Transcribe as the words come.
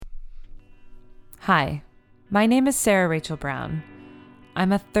Hi, my name is Sarah Rachel Brown.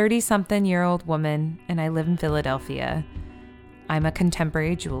 I'm a 30-something-year-old woman and I live in Philadelphia. I'm a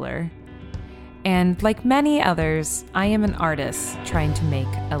contemporary jeweler. And like many others, I am an artist trying to make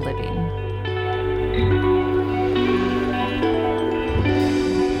a living.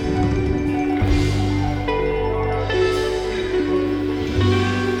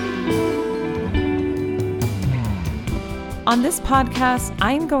 On this podcast,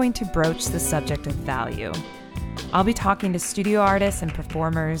 I am going to broach the subject of value. I'll be talking to studio artists and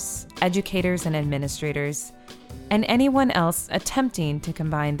performers, educators and administrators, and anyone else attempting to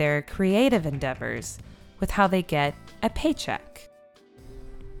combine their creative endeavors with how they get a paycheck.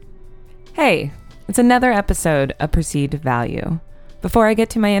 Hey, it's another episode of Perceived Value. Before I get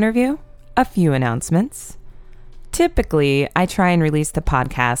to my interview, a few announcements. Typically, I try and release the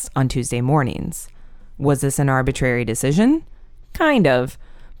podcast on Tuesday mornings. Was this an arbitrary decision? Kind of,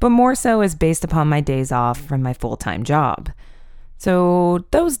 but more so is based upon my days off from my full-time job. So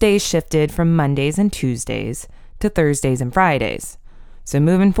those days shifted from Mondays and Tuesdays to Thursdays and Fridays. So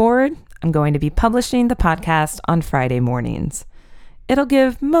moving forward, I'm going to be publishing the podcast on Friday mornings. It'll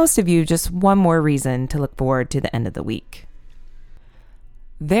give most of you just one more reason to look forward to the end of the week.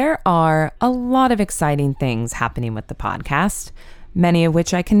 There are a lot of exciting things happening with the podcast, many of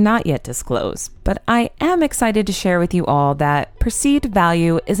which I cannot yet disclose, but I am excited to share with you all that Perceived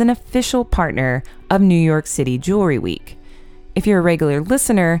Value is an official partner of New York City Jewelry Week. If you're a regular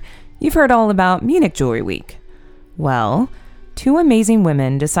listener, you've heard all about Munich Jewelry Week. Well, two amazing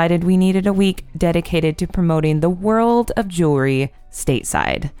women decided we needed a week dedicated to promoting the world of jewelry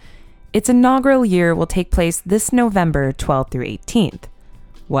stateside. Its inaugural year will take place this November 12th through 18th.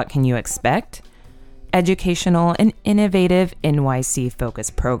 What can you expect? Educational and innovative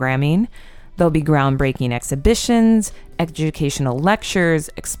NYC-focused programming. There'll be groundbreaking exhibitions, educational lectures,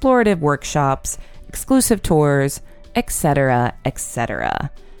 explorative workshops, exclusive tours, etc., etc.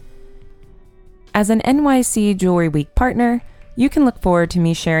 As an NYC Jewelry Week partner, you can look forward to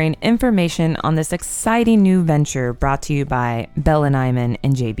me sharing information on this exciting new venture brought to you by Bell & Eyman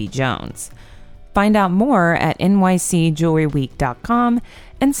and JB Jones. Find out more at nycjewelryweek.com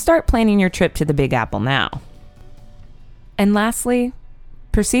and start planning your trip to the Big Apple now. And lastly,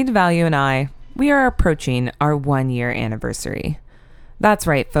 Perceived Value and I, we are approaching our 1-year anniversary. That's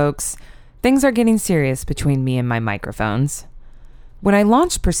right, folks. Things are getting serious between me and my microphones. When I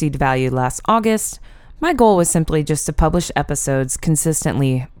launched Perceived Value last August, my goal was simply just to publish episodes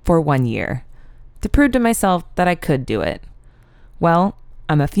consistently for 1 year, to prove to myself that I could do it. Well,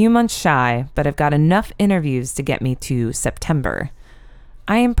 I'm a few months shy, but I've got enough interviews to get me to September.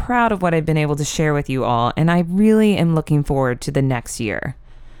 I am proud of what I've been able to share with you all, and I really am looking forward to the next year.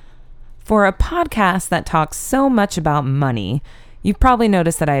 For a podcast that talks so much about money, you've probably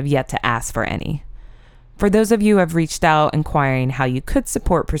noticed that I have yet to ask for any. For those of you who have reached out inquiring how you could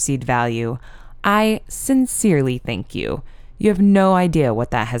support Perceived Value, I sincerely thank you. You have no idea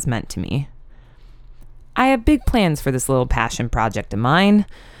what that has meant to me. I have big plans for this little passion project of mine.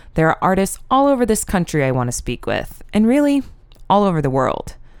 There are artists all over this country I want to speak with, and really, all over the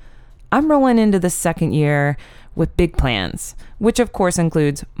world. I'm rolling into the second year with big plans, which of course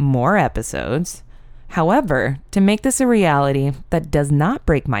includes more episodes. However, to make this a reality that does not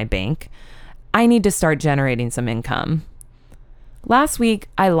break my bank, I need to start generating some income. Last week,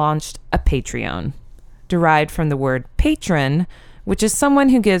 I launched a Patreon, derived from the word patron, which is someone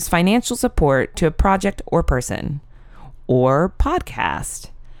who gives financial support to a project or person, or podcast.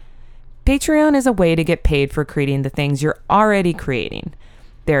 Patreon is a way to get paid for creating the things you're already creating.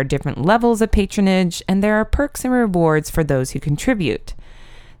 There are different levels of patronage, and there are perks and rewards for those who contribute.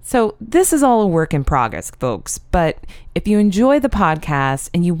 So this is all a work in progress, folks, but if you enjoy the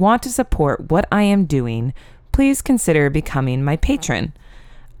podcast and you want to support what I am doing, please consider becoming my patron.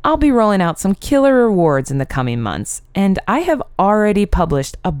 I'll be rolling out some killer rewards in the coming months, and I have already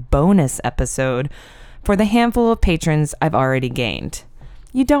published a bonus episode for the handful of patrons I've already gained.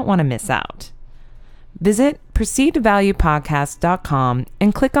 You don't want to miss out. Visit perceivedvaluepodcast.com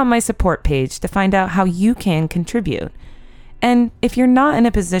and click on my support page to find out how you can contribute. And if you're not in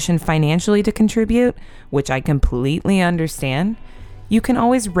a position financially to contribute, which I completely understand, you can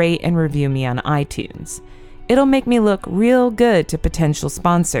always rate and review me on iTunes. It'll make me look real good to potential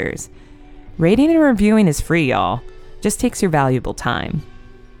sponsors. Rating and reviewing is free, y'all. Just takes your valuable time.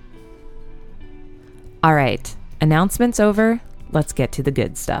 All right, announcements over. Let's get to the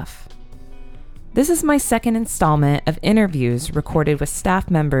good stuff. This is my second installment of interviews recorded with staff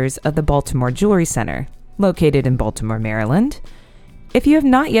members of the Baltimore Jewelry Center, located in Baltimore, Maryland. If you have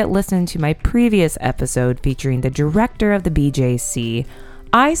not yet listened to my previous episode featuring the director of the BJC,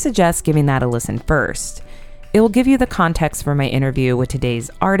 I suggest giving that a listen first. It will give you the context for my interview with today's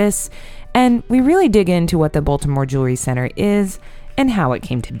artists, and we really dig into what the Baltimore Jewelry Center is and how it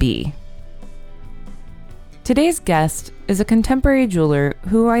came to be. Today's guest is a contemporary jeweler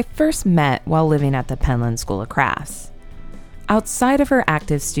who I first met while living at the Penland School of Crafts. Outside of her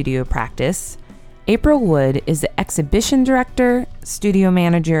active studio practice, April Wood is the exhibition director, studio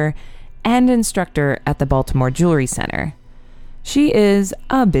manager, and instructor at the Baltimore Jewelry Center. She is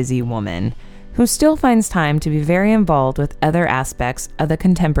a busy woman who still finds time to be very involved with other aspects of the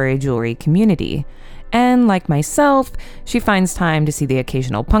contemporary jewelry community. And like myself, she finds time to see the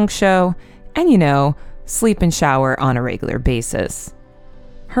occasional punk show and, sleep and shower on a regular basis.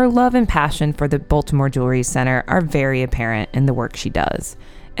 Her love and passion for the Baltimore Jewelry Center are very apparent in the work she does,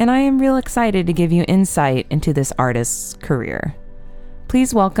 and I am real excited to give you insight into this artist's career.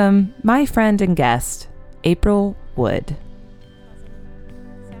 Please welcome my friend and guest, April Wood.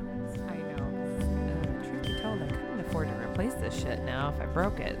 I know. Truth be told, I couldn't afford to replace this shit now if I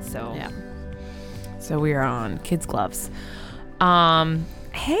broke it. So yeah. So we are on kids' gloves.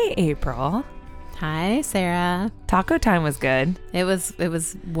 Hey, April. Hi, Sarah. Taco time was good. It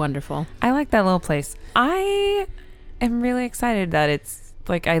was wonderful. I like that little place. I am really excited that it's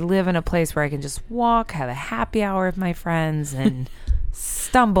like I live in a place where I can just walk, have a happy hour with my friends, and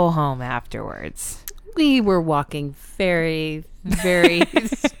stumble home afterwards. We were walking very, very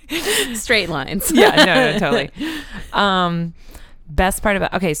straight lines. Yeah, no, totally. Best part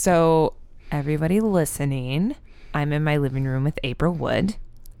about, okay, so everybody listening, I'm in my living room with April Wood.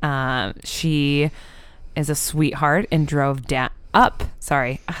 She is a sweetheart and drove down up.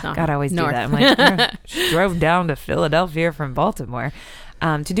 Sorry. God, I always north. do that. I'm like, she drove down to Philadelphia from Baltimore,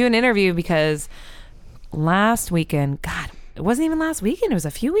 to do an interview because last weekend, God, it wasn't even last weekend. It was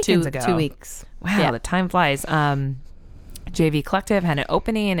a few weekends ago. 2 weeks. Wow. Yeah. The time flies. JV Collective had an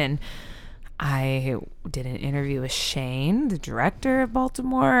opening and I did an interview with Shane, the director of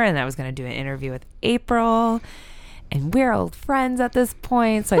Baltimore, and I was going to do an interview with April. And we're old friends at this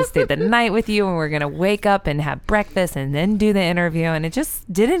point, so I stayed the night with you, and we're going to wake up and have breakfast and then do the interview, and it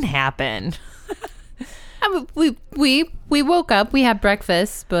just didn't happen. We woke up, we had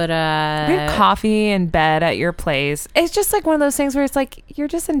breakfast, but we had coffee in bed at your place. It's just like one of those things where it's like you're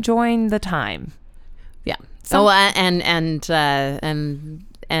just enjoying the time. Yeah.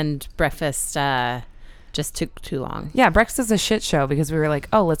 And breakfast just took too long. Yeah, breakfast is a shit show because we were like,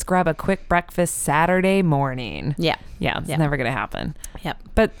 oh, let's grab a quick breakfast Saturday morning. Yeah. Yeah, it's never going to happen. Yep.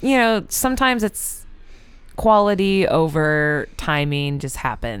 But, sometimes it's quality over timing just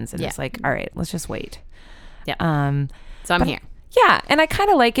happens. And it's like, all right, let's just wait. Yeah. So I'm here. Yeah, and I kind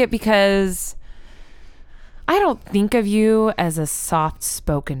of like it because I don't think of you as a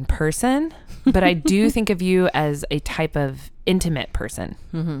soft-spoken person, but I do think of you as a type of intimate person,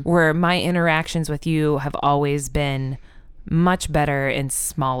 where my interactions with you have always been much better in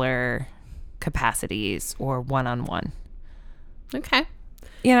smaller capacities or one-on-one. Okay.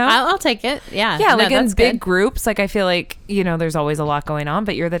 I'll take it. Yeah. Yeah, no, like in big good. groups, like I feel like, there's always a lot going on,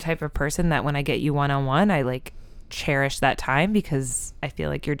 but you're the type of person that when I get you one-on-one, I like cherish that time because I feel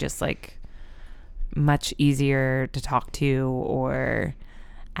like you're just like much easier to talk to, or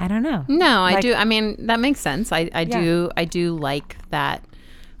I don't know. No, like, I do. I mean, that makes sense. I do like that,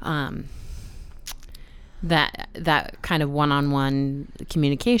 that kind of one-on-one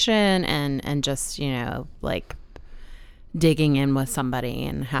communication and just, like digging in with somebody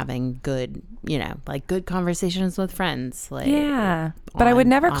and having good, good conversations with friends. Like, yeah. But I would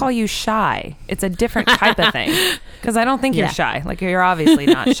never call you shy. It's a different type of thing because I don't think you're shy. Like you're obviously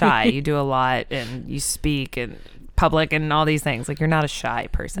not shy. You do a lot and you speak in public and all these things. Like you're not a shy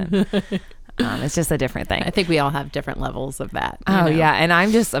person. It's just a different thing. I think we all have different levels of that. Oh, yeah. And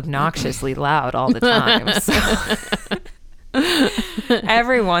I'm just obnoxiously loud all the time. So.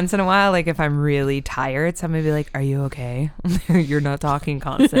 Every once in a while, like if I'm really tired, somebody be like, are you okay? You're not talking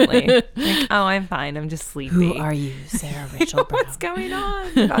constantly. Like, oh, I'm fine. I'm just sleepy. Who are you, Sarah Rachel Brown? What's going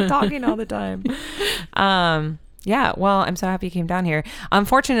on? You're not talking all the time. Yeah, well, I'm so happy you came down here.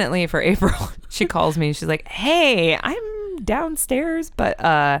 Unfortunately for April, she calls me and she's like, hey, I'm downstairs, but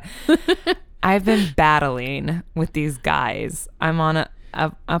I've been battling with these guys. I'm on a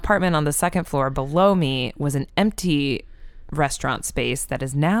apartment on the second floor. Below me was an empty restaurant space that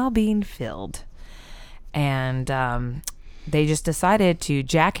is now being filled. And they just decided to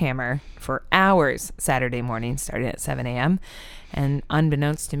jackhammer for hours Saturday morning, starting at 7 a.m. And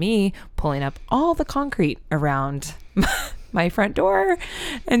unbeknownst to me, pulling up all the concrete around my front door.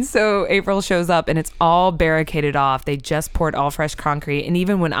 And so April shows up and it's all barricaded off. They just poured all fresh concrete. And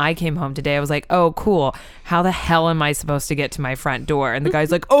even when I came home today, I was like, oh, cool. How the hell am I supposed to get to my front door? And the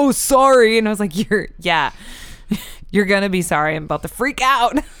guy's like, oh, sorry. And I was like, you're going to be sorry. I'm about to freak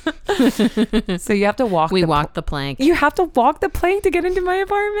out. So you have to walk. We walked the plank. You have to walk the plank to get into my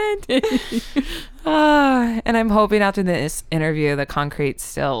apartment. And I'm hoping after this interview, the concrete's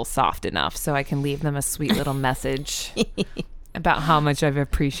still soft enough so I can leave them a sweet little message about how much I've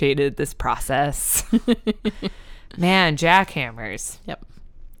appreciated this process. Man, jackhammers. Yep.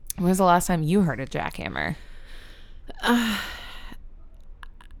 When was the last time you heard a jackhammer?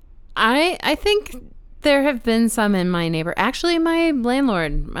 I think there have been some in my neighbor. Actually, my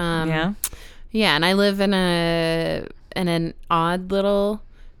landlord. Yeah, and I live in an odd little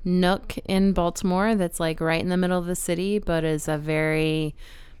nook in Baltimore that's like right in the middle of the city, but is a very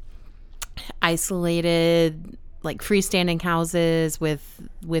isolated, like freestanding houses with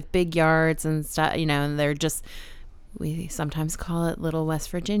big yards and stuff. You know, and they're just. We sometimes call it Little West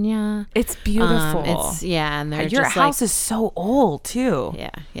Virginia. It's beautiful. And they're your just house like, is so old too.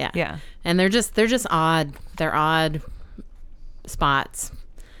 Yeah. And they're just odd. They're odd spots.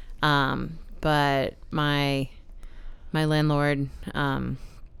 But my landlord has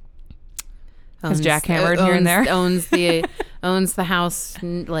jackhammered here and there. owns the house,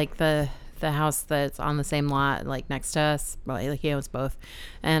 like the house that's on the same lot, like next to us. Well, like he owns both,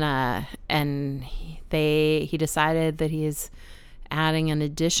 and he decided that he is adding an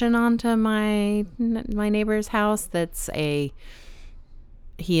addition onto my neighbor's house.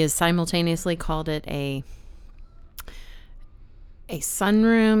 He has simultaneously called it a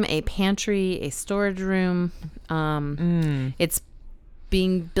sunroom, a pantry, a storage room. It's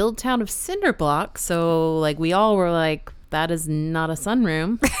being built out of cinder blocks, so like we all were like, that is not a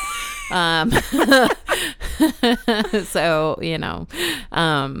sunroom. So, you know,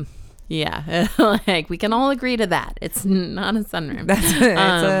 yeah, like we can all agree to that. It's not a sunroom. It's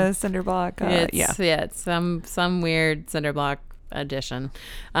a cinder block. It's some weird cinder block addition.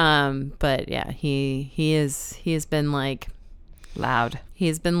 But yeah, he has been like loud.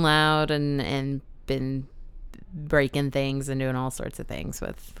 He's been loud and been breaking things and doing all sorts of things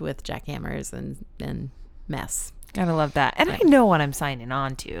with jackhammers and mess. Gotta love that. And I know what I'm signing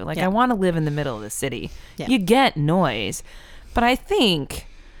on to. Like, I want to live in the middle of the city. Yeah. You get noise. But I think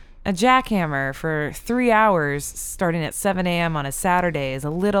a jackhammer for 3 hours starting at 7 a.m. on a Saturday is a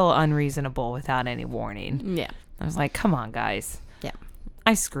little unreasonable without any warning. Yeah. I was like, come on, guys. Yeah.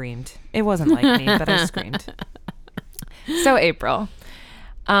 I screamed. It wasn't like me, but I screamed. So, April.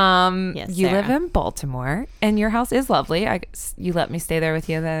 Yes, you Sarah. live in Baltimore and your house is lovely. You let me stay there with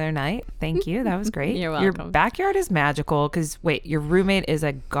you the other night. Thank you. That was great. You're Your welcome. backyard is magical because your roommate is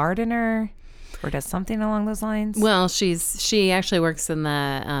a gardener or does something along those lines. Well, she actually works in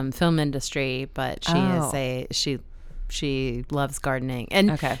the film industry, but she loves gardening,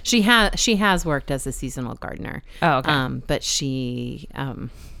 and she has worked as a seasonal gardener. Oh, okay. But she I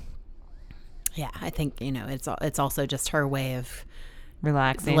think it's also just her way of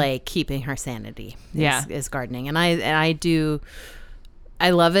relaxing, like keeping her sanity. Yeah, is gardening, and I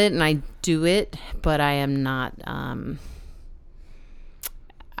love it and I do it, but I am not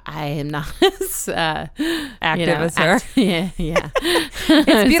as active as her. Yeah.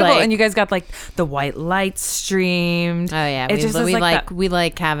 It's beautiful, and you guys got like the white lights streamed. Oh yeah, we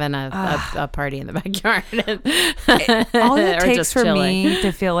like having a party in the backyard. All it takes for me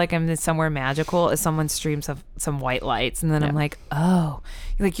to feel like I'm somewhere magical is someone streams some white lights, and then I'm like, oh,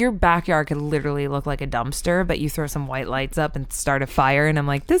 like your backyard could literally look like a dumpster, but you throw some white lights up and start a fire, and I'm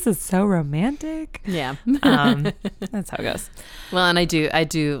like, this is so romantic. Yeah, that's how it goes. Well, and I do.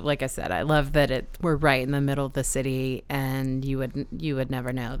 Like I said, I love that we're right in the middle of the city, and you would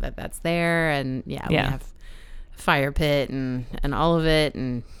never know that that's there. And we have a fire pit and all of it,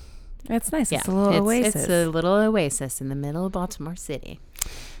 and it's nice. It's a little oasis. It's a little oasis in the middle of Baltimore City.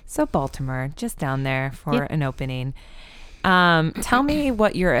 So Baltimore, just down there for an opening. Tell me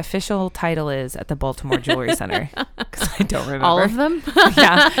what your official title is at the Baltimore Jewelry Center, because I don't remember. All of them?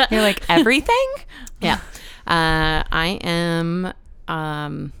 Yeah, you're like everything. Yeah, I am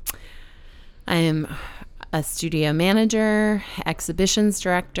a studio manager, exhibitions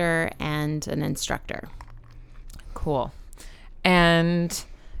director, and an instructor. Cool. And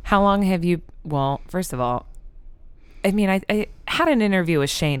how long have you? Well, first of all, I mean, I had an interview with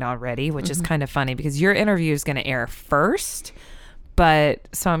Shane already, which is kind of funny because your interview is going to air first. But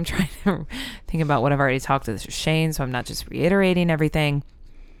so I'm trying to think about what I've already talked to Shane, so I'm not just reiterating everything.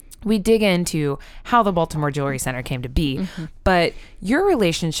 we dig into how the Baltimore Jewelry Center came to be, but your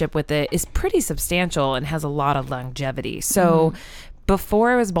relationship with it is pretty substantial and has a lot of longevity. So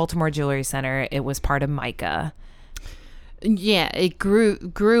before it was Baltimore Jewelry Center, it was part of MICA. Yeah, it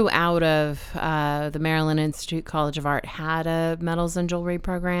grew out of the Maryland Institute College of Art had a metals and jewelry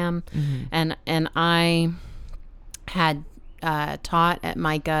program, and I had taught at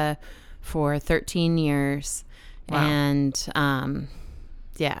MICA for 13 years, and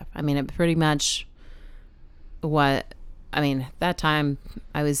yeah, I mean, it pretty much that time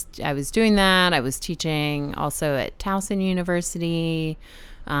I was doing that. I was teaching also at Towson University,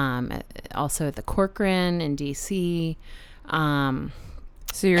 also at the Corcoran in DC.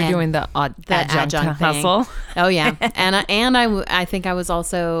 So you're doing the adjunct hustle. Oh yeah, and I think I was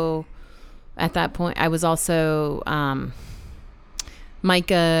also at that point. I was also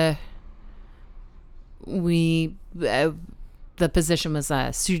MICA. The position was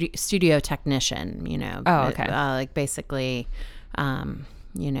a studio technician, you know. Oh, okay. Like basically,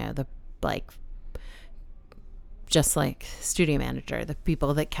 you know, just like studio manager, the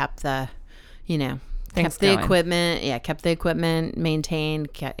people that kept the, you know, kept the equipment. Yeah, kept the equipment maintained.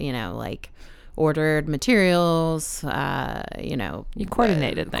 You know, like ordered materials. You know, you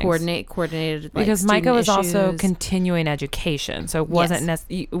coordinated things. Coordinated like, because MICA was issues. Also continuing education, so it wasn't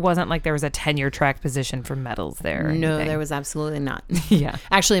it wasn't like there was a tenure track position for metals there. Or no, anything. there was absolutely not. Yeah,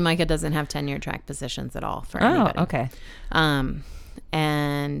 actually, MICA doesn't have tenure track positions at all for anybody. Oh, okay.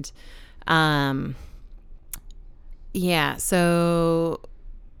 Yeah, so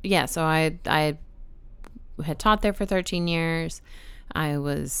I had taught there for 13 years. I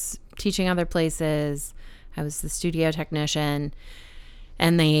was teaching other places. I was the studio technician,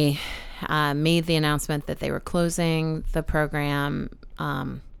 and they made the announcement that they were closing the program.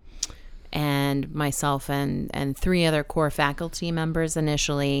 And myself and 3 other core faculty members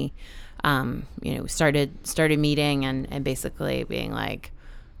initially, you know, started meeting and basically being like,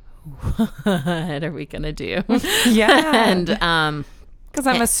 what are we gonna do? Yeah. And because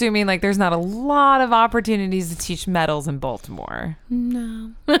I'm assuming like there's not a lot of opportunities to teach metals in Baltimore.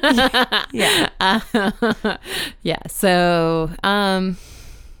 No. Yeah. Yeah. So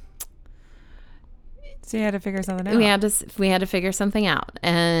so you had to figure something out. we had to figure something out.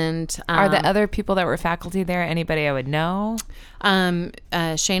 And are the other people that were faculty there anybody I would know?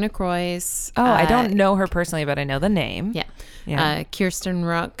 Shayna Croys. Oh, I don't know her personally, but I know the name. Yeah. Kirsten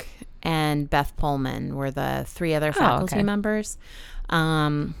Rook and Beth Pullman were the 3 other faculty members.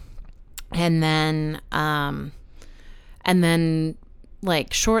 And then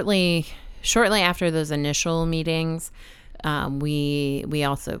like shortly after those initial meetings, we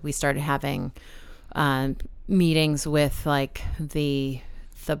started having meetings with like the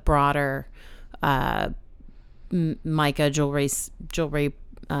broader MICA Jewelry Center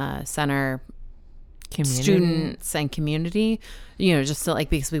community. Students and community, you know, just to, like,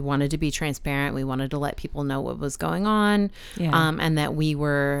 because we wanted to be transparent, we wanted to let people know what was going on, and that we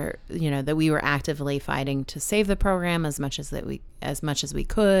were actively fighting to save the program as much as we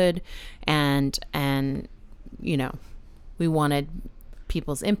could, and you know, we wanted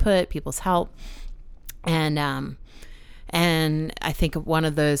people's input, people's help, and I think one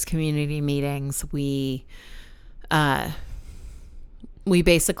of those community meetings we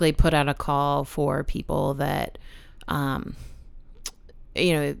basically put out a call for people that,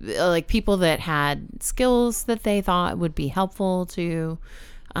 you know, like people that had skills that they thought would be helpful to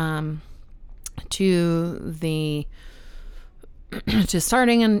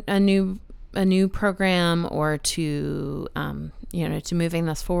starting a new program, or to, you know, to moving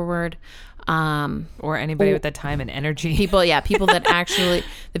this forward. Or anybody with the time and energy. People that actually,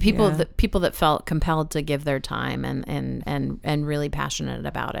 people that felt compelled to give their time and really passionate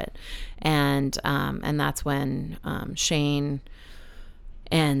about it. And that's when Shane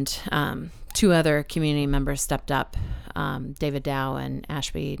and 2 other community members stepped up, David Dow and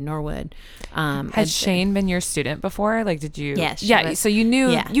Ashby Norwood. Has Shane been your student before? Like, did you? Yes. Yeah. So you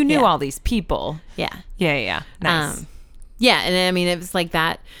knew all these people. Yeah. Yeah. Nice. Yeah. And I mean, it was like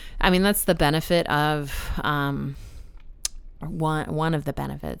that. I mean, that's the benefit of, one of the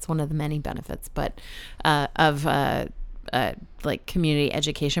benefits, one of the many benefits, but, of, like community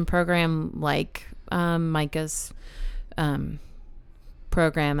education program, like, MICA's,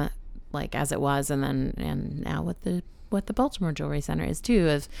 program, like as it was, and now what the Baltimore Jewelry Center is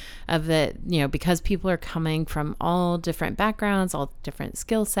too, of the, you know, because people are coming from all different backgrounds, all different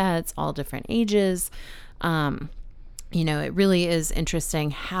skill sets, all different ages. You know, it really is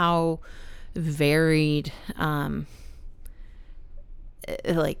interesting how varied,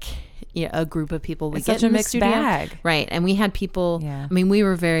 like a group of people we It's get such a in the mixed studio. bag. Right. And we had people, Yeah. I mean, we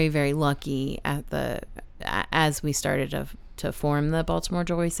were very, very lucky as we started to form the Baltimore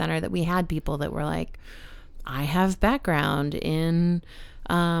Jewelry Center, that we had people that were like, I have background in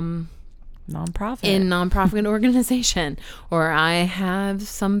nonprofit organization, or I have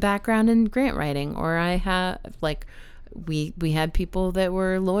some background in grant writing, or I have like, we had people that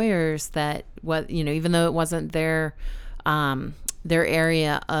were lawyers that even though it wasn't their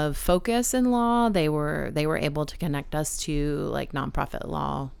area of focus in law, they were able to connect us to like nonprofit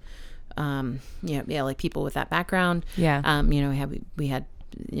law, like people with that background. Yeah. We had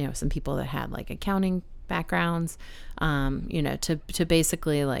some people that had like accounting backgrounds, to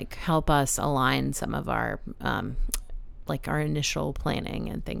basically like help us align some of our like our initial planning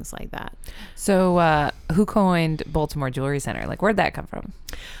and things like that. So who coined Baltimore Jewelry Center? Like, where'd that come from?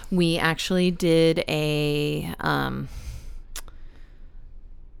 We actually did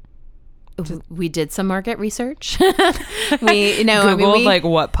we did some market research. Googled like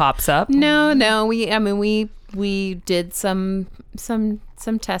what pops up? No. We did some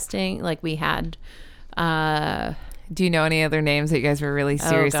testing. Like we had. Do you know any other names that you guys were really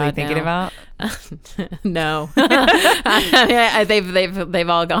seriously thinking about? No. They've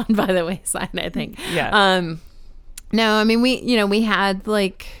all gone by the wayside, I think. Yeah. No, I mean, we had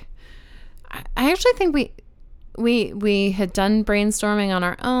like, I actually think we had done brainstorming on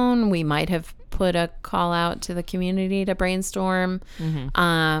our own. We might have put a call out to the community to brainstorm.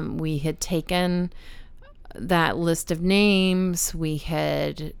 Mm-hmm. We had taken that list of names. We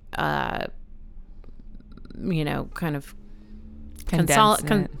had, kind of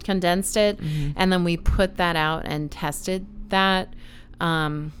condensed it. Mm-hmm. And then we put that out and tested that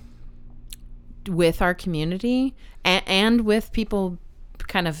with our community and with people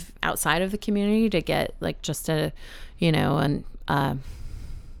kind of outside of the community to get like just a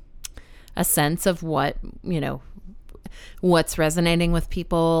sense of what's resonating with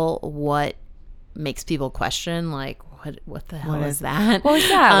people, what makes people question like what the hell is that? Well,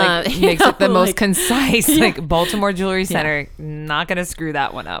 yeah, like makes it the most concise. Yeah. Like Baltimore Jewelry Center, not gonna screw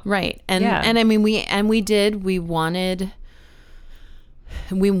that one up, right? And I mean we wanted.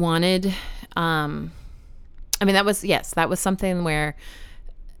 I mean that was something where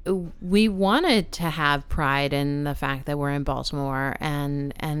we wanted to have pride in the fact that we're in Baltimore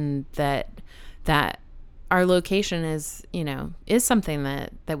and that our location is something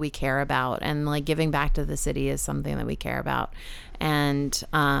that we care about, and like giving back to the city is something that we care about. And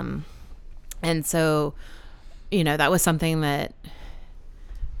so, that was something that,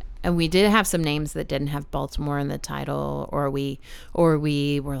 and we did have some names that didn't have Baltimore in the title, or we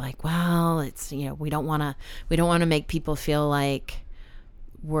were like, well, it's, we don't want to make people feel like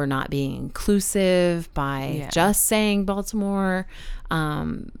we're not being inclusive by just saying Baltimore.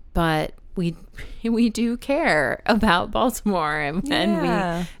 But we do care about Baltimore, and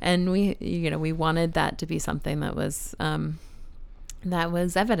we wanted that to be something that was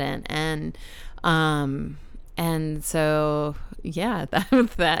evident, and so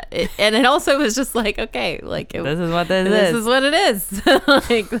that and it also was just like, okay, like this is what this is what it is.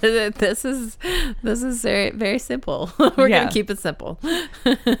 Like this is very, very simple. We're gonna keep it simple.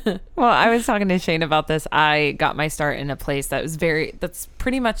 Well, I was talking to Shane about this. I got my start in a place that's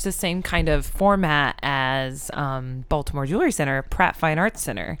pretty much the same kind of format as Baltimore Jewelry Center, Pratt Fine Arts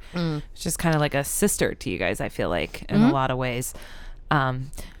Center. It's just kind of like a sister to you guys, I feel like, in a lot of ways.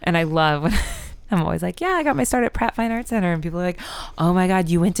 And I love when I'm always like, yeah, I got my start at Pratt Fine Arts Center. And people are like, oh my God,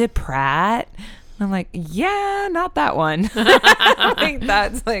 you went to Pratt? And I'm like, yeah, not that one. I think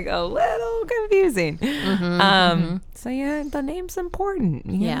that's like a little confusing. So yeah, the name's important.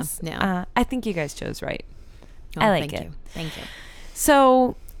 Yes. Yeah. I think you guys chose right. Oh, I like it. Thank you.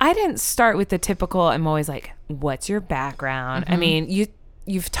 So I didn't start with the typical, I'm always like, what's your background? I mean,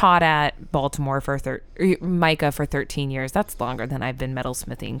 you've taught at Baltimore for MICA for 13 years. That's longer than I've been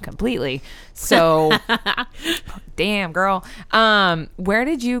metalsmithing completely. So, damn, girl. Where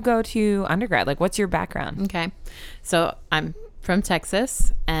did you go to undergrad? Like, what's your background? Okay. So I'm from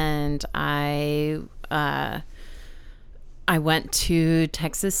Texas, and I went to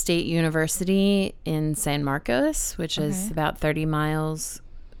Texas State University in San Marcos, which is about 30 miles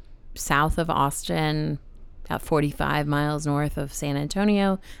south of Austin, about 45 miles north of San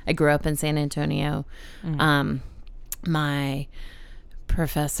Antonio. I grew up in San Antonio. My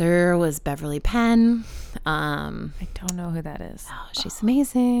professor was Beverly Penn. I don't know who that is. Oh, she's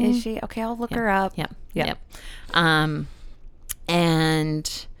amazing. Is she? Okay, I'll look her up. Yep. And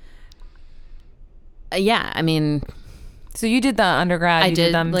I mean, so you did the undergrad, you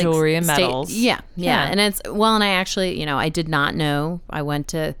did them like jewelry and metals. Yeah. And it's, and I actually, I did not know. I went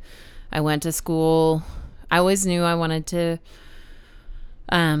to I went to school. I always knew I wanted to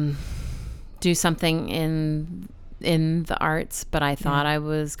do something in the arts, but I thought I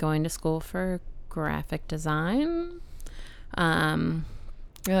was going to school for graphic design.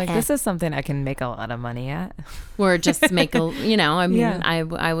 You're like, this is something I can make a lot of money at. Or just make a, I mean,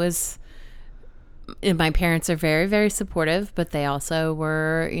 I was, my parents are very, very supportive, but they also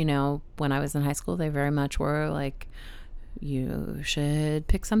were, when I was in high school, they very much were like, you should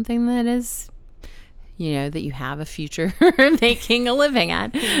pick something that is, that you have a future making a living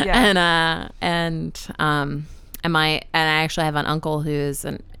at. Yeah. And I actually have an uncle who is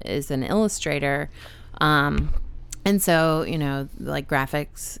an illustrator. And so, like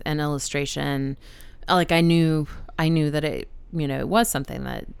graphics and illustration, like I knew that it, it was something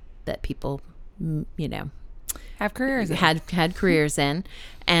that people, have careers in. had careers in.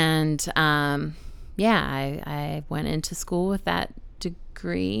 And, I went into school with that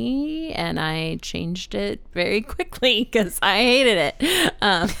degree and I changed it very quickly because I hated it.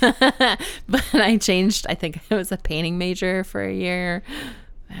 But I think I was a painting major for a year.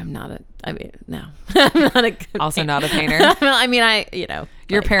 I'm not a good also painter. Not a painter. I mean,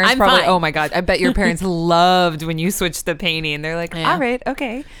 your parents probably, oh my God, I bet your parents loved when you switched to painting. They're like, all right,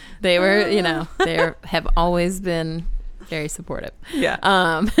 okay. They were, they have always been very supportive. Yeah.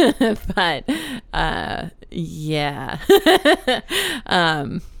 But, yeah.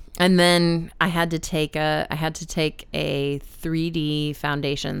 And then I had to take a 3D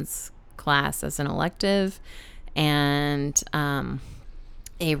foundations class as an elective, and,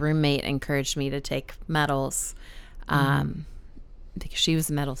 a roommate encouraged me to take metals, because she was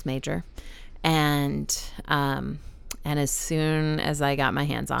a metals major. And as soon as I got my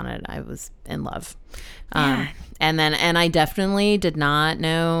hands on it, I was in love. And I definitely did not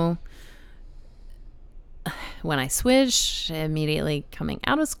know when I switched immediately coming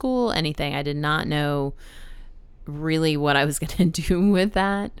out of school, anything. I did not know really what I was going to do with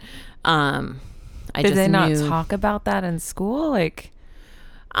that. Did they not talk about that in school? Like,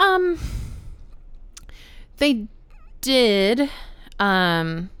 they did.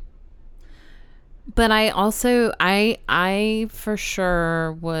 But I also, I for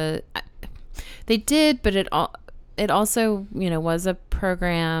sure was, they did, but it also, was a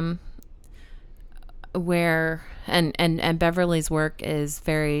program where, and Beverly's work is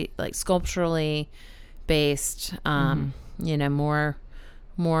very like sculpturally based,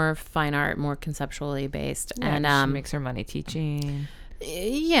 more fine art, more conceptually based. Yeah, and she makes her money teaching.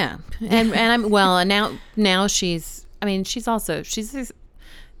 Yeah. And I'm, well, and now she's like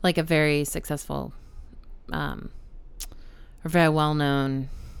a very successful, or very well-known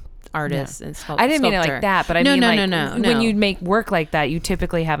artist and I didn't mean it like that, but I mean no. When you make work like that, you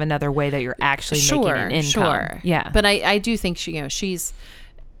typically have another way that you're actually making an income. Sure. Yeah. But I do think she's,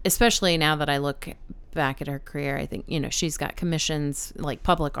 especially now that I look back at her career, I think, she's got commissions, like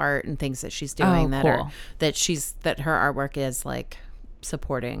public art and things that she's doing that her artwork is like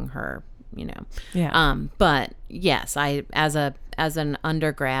supporting her, Yeah. But yes, I, as an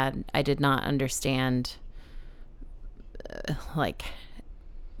undergrad, I did not understand like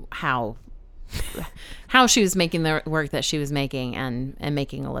how she was making the work that she was making and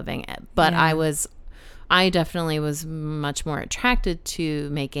making a living at. But yeah. I definitely was much more attracted to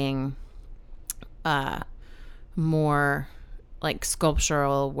making more like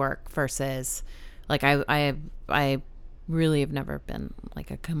sculptural work versus like I really have never been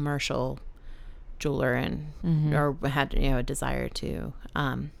like a commercial jeweler and or had a desire to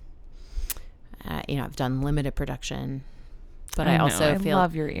I've done limited production, but I also feel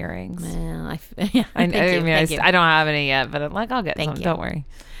love your earrings. Well, I don't have any yet, but I'm like, I'll get some. Don't worry.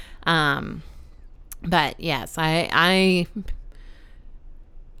 But yes, I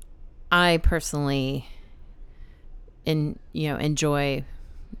personally enjoy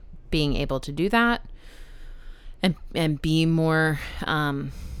being able to do that and be more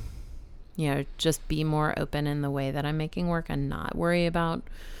just be more open in the way that I'm making work and not worry about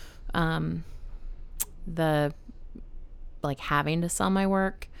the like having to sell my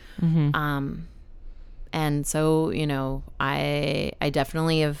work. And so I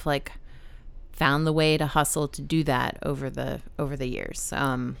definitely have like found the way to hustle to do that over the years.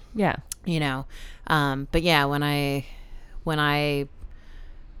 But yeah,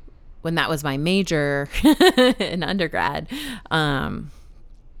 when that was my major in undergrad, I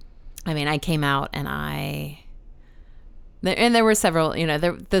came out and there were several,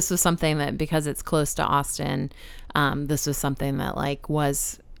 this was something that, because it's close to Austin, this was something that like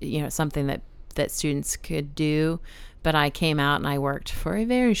was, something that students could do. but I came out and I worked for a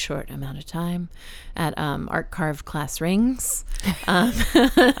very short amount of time at art carved class rings. I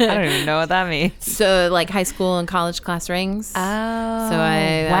don't even know what that means. So like high school and college class rings. Oh, So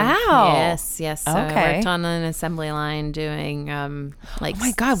wow. Yes. So I worked on an assembly line doing like. Oh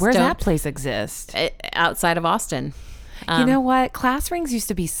my God, where's that place exist? Outside of Austin. You know what? Class rings used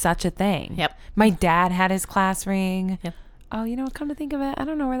to be such a thing. Yep. My dad had his class ring. Yep. Oh, you know, come to think of it, I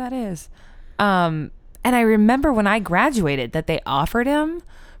don't know where that is. And I remember when I graduated that they offered him,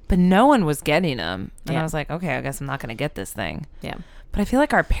 but no one was getting them. And I was like, okay, I guess I'm not going to get this thing. Yeah. But I feel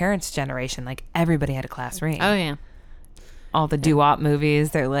like our parents' generation, like everybody had a class ring. Oh yeah. All the doo-wop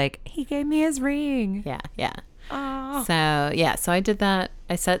movies, they're like, he gave me his ring. Yeah. Oh. So I did that.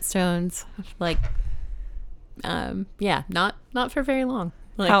 I set stones like, not for very long.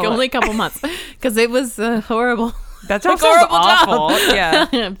 Like only a couple months, because it was horrible. That sounds awful. Job.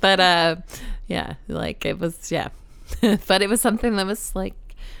 Yeah. But yeah, like it was, but it was something that was like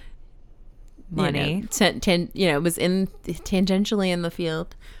money. It was tangentially in the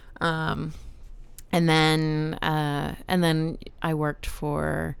field. And then I worked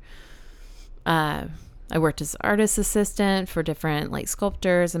as artist assistant for different like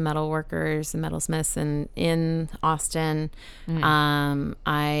sculptors and metal workers and metalsmiths in Austin.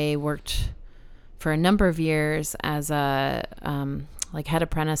 I worked for a number of years as a like head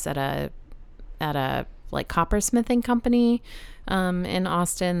apprentice at a like coppersmithing company in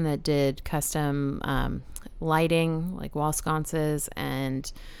Austin that did custom lighting, like wall sconces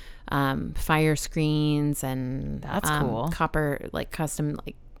and fire screens, and that's cool. Copper, like custom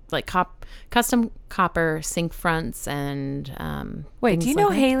custom copper sink fronts and wait, do you know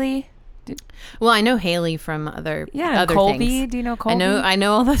Haley? Well, I know Haley from other Colby. things. Do you know Colby? I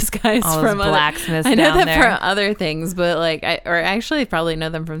know all those guys from blacksmiths. I know down them there. from other things, but like or actually probably know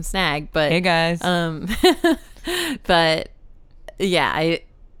them from Snag. But hey guys, but yeah, I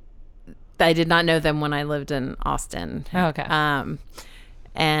did not know them when I lived in Austin. Oh, okay.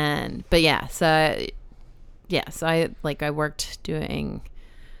 So I worked doing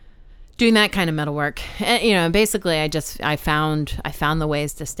that kind of metal work, and basically I found the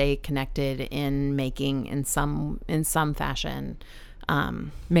ways to stay connected in making in some fashion,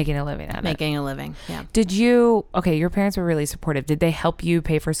 making a living at making a living. Yeah. Did you? Okay, your parents were really supportive. Did they help you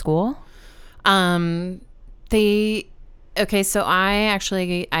pay for school? So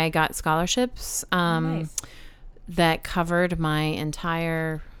I got scholarships Nice. that covered my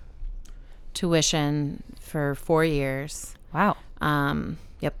entire tuition for 4 years. Wow.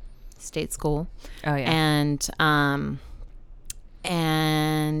 Yep. State school. Oh yeah.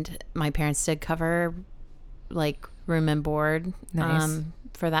 And my parents did cover like room and board Nice.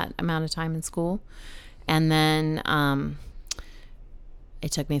 for that amount of time in school. And then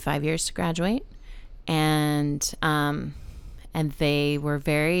it took me 5 years to graduate. And they were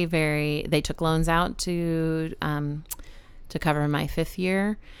very, very, they took loans out to cover my 5th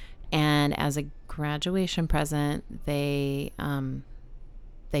year. And as a graduation present, they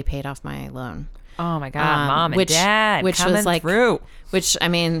paid off my loan. Oh my God, Mom and Dad, which coming was like, through. Which I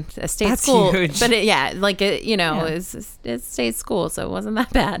mean, a state That's school, huge. but it's state school, so it wasn't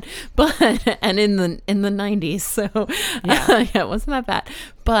that bad. But and in the 90s, so yeah, it wasn't that bad.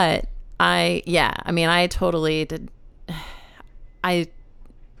 But I totally did. I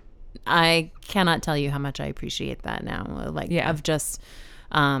cannot tell you how much I appreciate that now. Like, of just,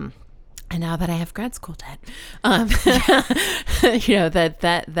 and now that I have grad school debt,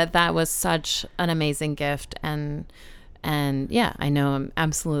 that was such an amazing gift. And yeah, I know I'm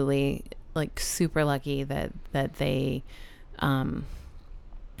absolutely like super lucky that they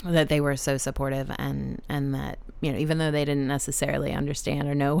were so supportive, and that, even though they didn't necessarily understand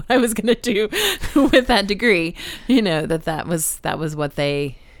or know what I was going to do with that degree, that's what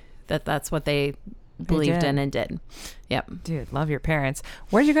they believed in and did. Yep. Dude, love your parents.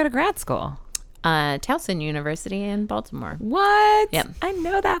 Where'd you go to grad school? Towson University in Baltimore. What? Yep. I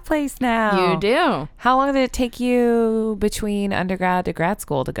know that place now. You do? How long did it take you between undergrad to grad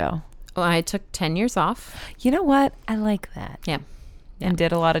school to go? Well, I took 10 years off. You know what? I like that. Yeah. And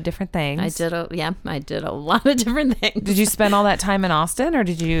did a lot of different things. I did a lot of different things. Did you spend all that time in Austin, or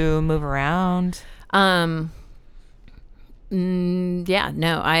did you move around? Yeah,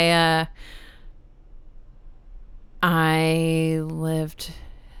 no, I lived,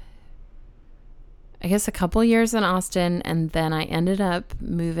 I guess, a couple years in Austin, and then I ended up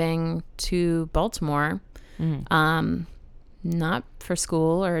moving to Baltimore, not for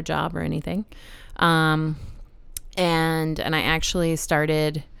school or a job or anything. And I actually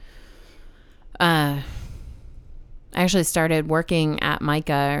started working at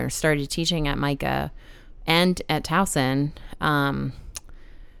MICA, or started teaching at MICA and at Towson,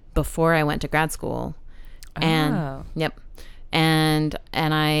 before I went to grad school. And Oh. yep. And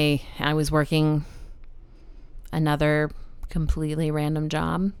I was working another completely random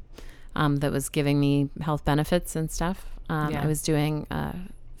job that was giving me health benefits and stuff. Yeah. I was doing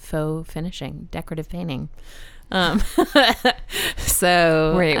faux finishing, decorative painting.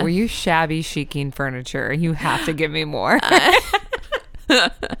 So Wait, were you shabby chiking furniture? You have to give me more.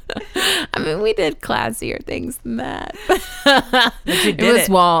 I mean, we did classier things than that. But you did It was it.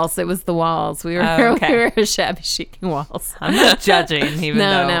 walls. It was the walls. We were Oh, okay. we were shabby chiking walls. I'm not judging, even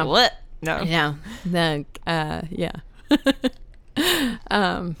No, though no. what? No. Yeah. Yeah.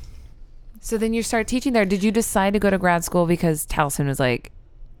 So then you start teaching there. Did you decide to go to grad school because Towson was like,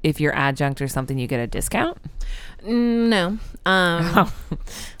 if you're adjunct or something, you get a discount? No. Oh.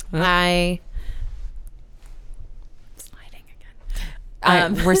 I sliding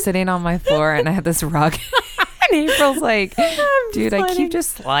again. We're sitting on my floor and I have this rug. And April's like, dude, I sliding. keep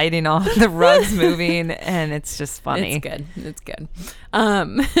just sliding on. The rug's moving and it's just funny. It's good.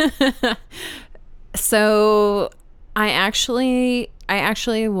 So I actually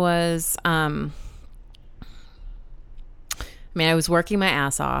was, I was working my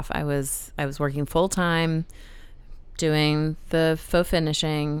ass off. I was working full time doing the faux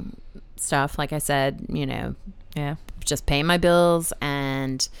finishing stuff. Like I said, Yeah. just paying my bills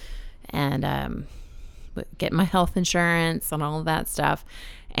and get my health insurance and all of that stuff.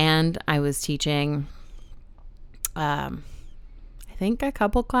 And I was teaching, I think a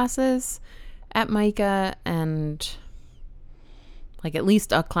couple classes at Micah and like at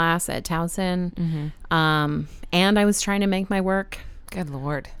least a class at Towson. Mm-hmm. And I was trying to make my work Good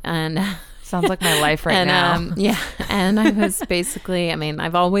Lord. and Sounds like my life right now. yeah. And I was basically,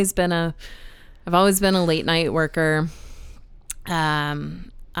 I've always been a late night worker.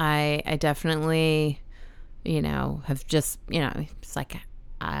 I definitely, have just, it's like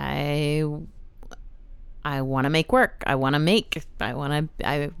I want to make work. I want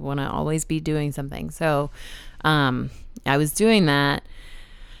to always be doing something. So, I was doing that,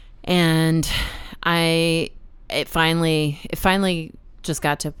 and it finally just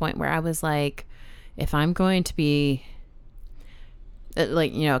got to a point where I was like, if I'm going to be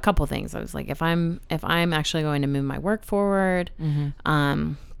like, a couple things. I was like, if I'm actually going to move my work forward,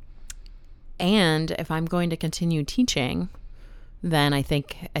 Mm-hmm. and if I'm going to continue teaching, then I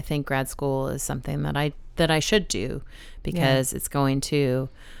think grad school is something that I should do, because it's going to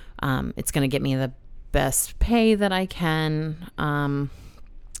get me the best pay that I can,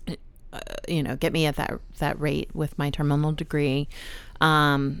 get me at that rate with my terminal degree.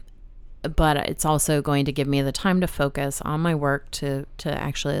 But it's also going to give me the time to focus on my work to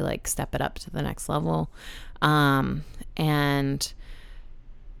actually like step it up to the next level. And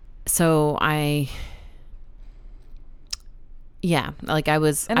so I like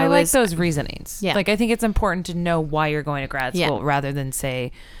those reasonings. Yeah. Like, I think it's important to know why you're going to grad Yeah. school rather than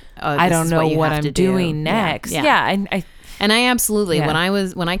say, oh, I this don't is know you what have I'm to do. doing next. Yeah. Yeah. And I absolutely, Yeah.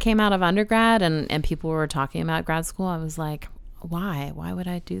 when I came out of undergrad and people were talking about grad school, I was like, why would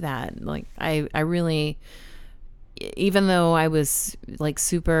I do that? Like, I really, even though I was like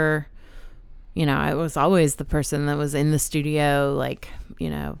super, I was always the person that was in the studio, like,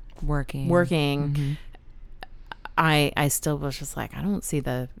 working. working. I still was just like, I don't see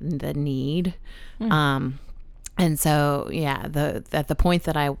the need. And so, yeah, at the point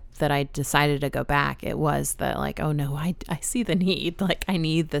that I decided to go back, it was that like, oh no, I see the need. Like, I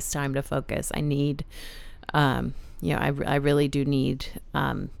need this time to focus. I need, I really do need,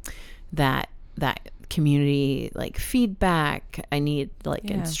 that community, like feedback. I need like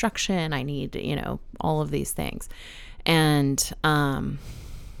instruction. I need, all of these things. And,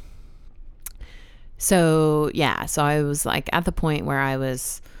 so I was like at the point where I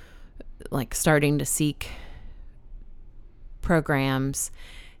was like starting to seek programs,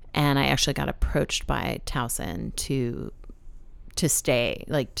 and I actually got approached by Towson to stay,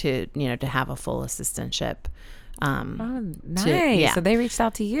 like to have a full assistantship. Oh, nice. So they reached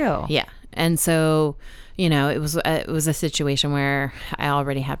out to you. Yeah. And so, it was a situation where I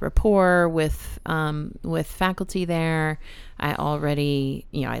already had rapport with faculty there. I already,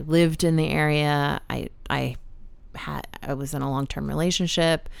 I lived in the area. I was in a long-term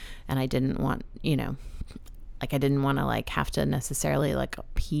relationship, and I didn't want, I didn't want to like have to necessarily like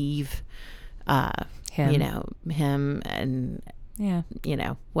peeve, him and,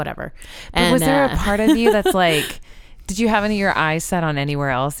 whatever. But And was there a part of you that's like, did you have any of your eyes set on anywhere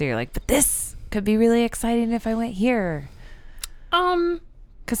else that you're like, but this could be really exciting if I went here?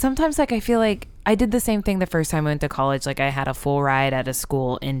 Because sometimes like I feel like I did the same thing the first time I went to college. Like, I had a full ride at a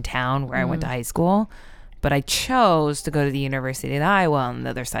school in town where I went to high school, But I chose to go to the University of Iowa on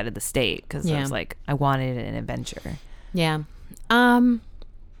the other side of the state because I was like, I wanted an adventure. Yeah.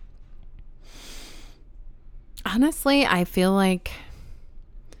 Honestly, I feel like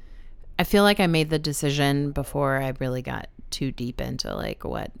I made the decision before I really got too deep into like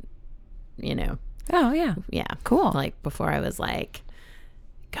what, you know. Oh yeah. Yeah. Cool. Like before I was like,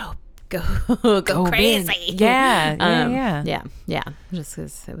 go crazy. Big. Yeah. Yeah. Just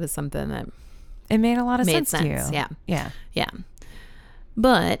because it was something that it made a lot of made sense to you. Yeah.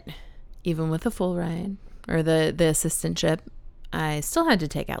 But even with the full ride or the assistantship, I still had to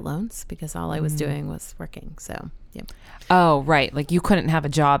take out loans because all I was doing was working. So, yeah. Oh, right. Like you couldn't have a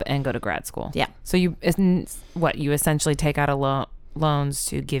job and go to grad school. Yeah. So you essentially take out loans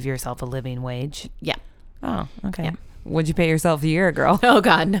to give yourself a living wage? Yeah. Oh, okay. Yeah. What'd you pay yourself a year, girl? Oh,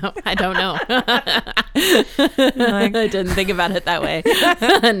 God, no. I don't know. I didn't think about it that way.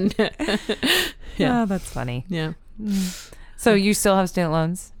 Yeah. Oh, that's funny. Yeah. So you still have student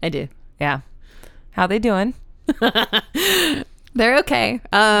loans? I do. Yeah. How they doing? They're okay.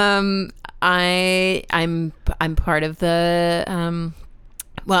 I'm part of the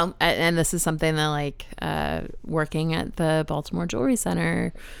well, and this is something that like working at the Baltimore Jewelry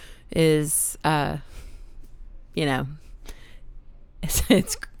Center is you know,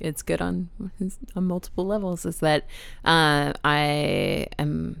 it's good on multiple levels. Is that I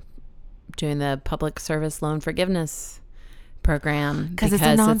am doing the public service loan forgiveness program because it's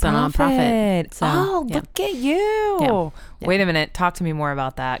a nonprofit. So, look at you. Yeah. Wait a minute. Talk to me more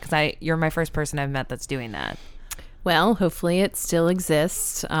about that because you're my first person I've met that's doing that. Well, hopefully it still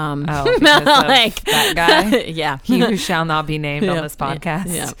exists. Because like that guy? Yeah. He who shall not be named on this podcast.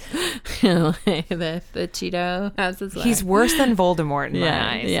 Yeah. the Cheeto has his way. He's worse than Voldemort in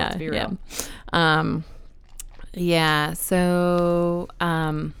my eyes. Yeah. Let's be real. Yeah. So,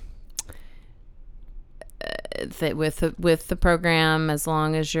 with the program, as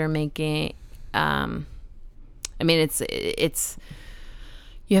long as you're making, I mean, it's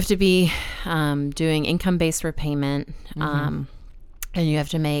you have to be doing income-based repayment, and you have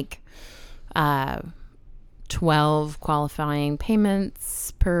to make 12 qualifying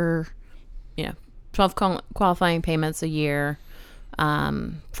payments 12 qualifying payments a year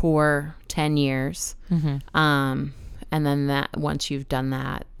for 10 years. And then that once you've done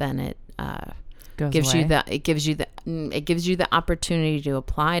that, then it gives you the opportunity to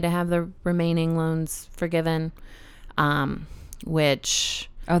apply to have the remaining loans forgiven, which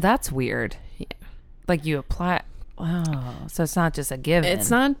that's weird. Yeah. Like you apply. Oh, so it's not just a given. It's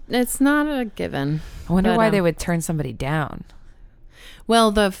not a given. I wonder why they would turn somebody down.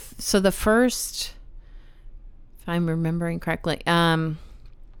 Well, the first, if I'm remembering correctly,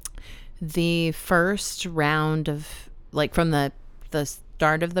 the first round of like from the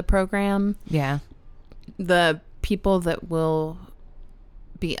start of the program. Yeah. The people that will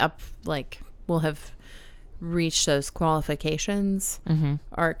be up, like will have reached those qualifications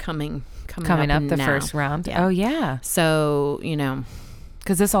are coming up the now. first round. Yeah. Oh yeah. So, you know,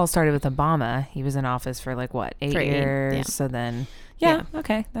 because this all started with Obama. He was in office for like what, 8 years? Yeah. So then,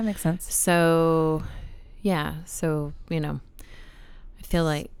 okay, that makes sense. So, yeah. So, you know, I feel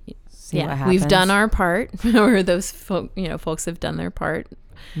like we've done our part, or those folks have done their part.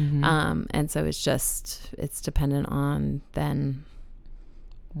 And so it's dependent on then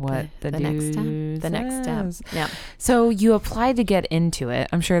what the next step. Yeah. So you applied to get into it.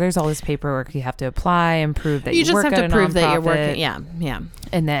 I'm sure there's all this paperwork you have to apply and prove that you just work have at to a prove that you're nonprofit. working. Yeah.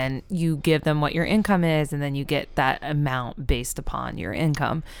 And then you give them what your income is, and then you get that amount based upon your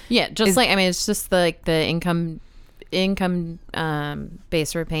income. Yeah, it's just like the income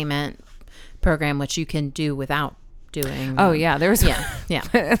based repayment program, which you can do without doing. Oh yeah, there was yeah.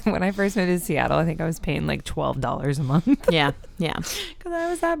 When I first moved to Seattle, I think I was paying like $12 a month. Yeah, because I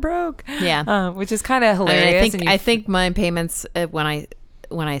was that broke. Yeah, which is kind of hilarious. I think my payments when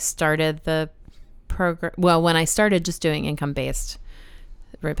I started the program, well, when I started just doing income based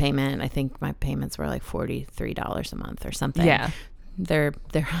repayment, I think my payments were like $43 a month or something. Yeah, they're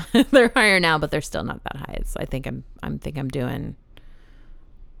higher now, but they're still not that high. So I think I'm doing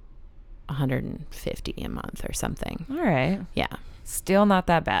 $150 a month or something. All right. Yeah. Still not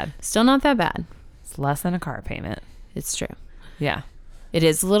that bad. It's less than a car payment. It's true. Yeah. It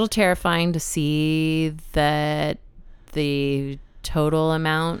is a little terrifying to see that the total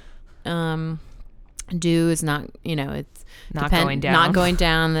amount due is not, it's going down. Not going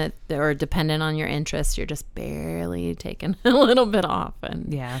down, that or dependent on your interest. You're just barely taking a little bit off.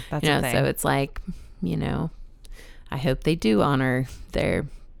 And yeah, that's the thing. So it's like, I hope they do honor their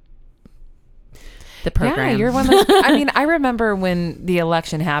the program. Yeah, you're one of those, I mean, I remember when the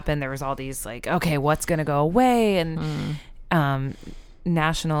election happened, there was all these like, okay, what's going to go away? And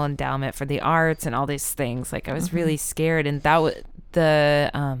National Endowment for the Arts and all these things. Like I was really scared. And that was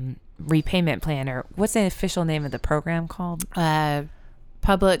the repayment plan, or what's the official name of the program called?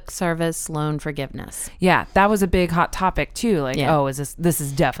 Public Service Loan Forgiveness. Yeah, that was a big hot topic too. Like, oh, this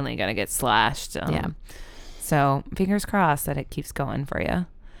is definitely going to get slashed. So fingers crossed that it keeps going for you.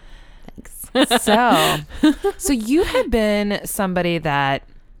 Thanks. So you had been somebody that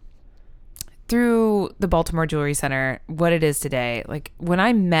through the Baltimore Jewelry Center, what it is today, like when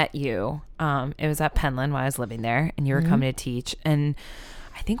I met you, it was at Penland while I was living there, and you were coming to teach, and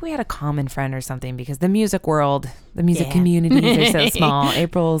I think we had a common friend or something, because the music world, the music communities are so small.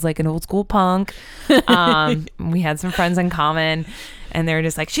 April's like an old school punk. We had some friends in common, and they were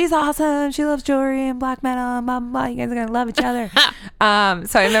just like, she's awesome. She loves jewelry and black metal and blah, blah, blah. You guys are going to love each other.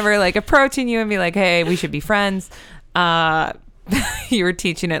 So I remember like approaching you and be like, hey, we should be friends. You were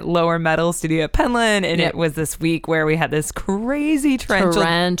teaching at Lower Metal Studio at Penland, and it was this week where we had this crazy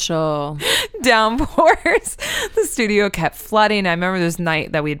torrential downpours. The studio kept flooding. I remember this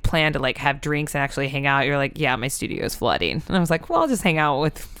night that we had planned to like have drinks and actually hang out. You're like, yeah, my studio is flooding. And I was like, well, I'll just hang out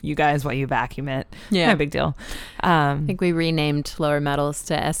with you guys while you vacuum it. Yeah. No big deal. I think we renamed Lower Metals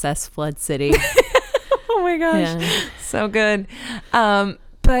to SS Flood City. Oh my gosh. So good.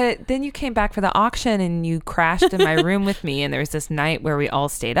 But then you came back for the auction and you crashed in my room with me. And there was this night where we all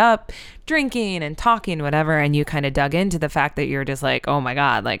stayed up drinking and talking, whatever. And you kind of dug into the fact that you're just like, oh my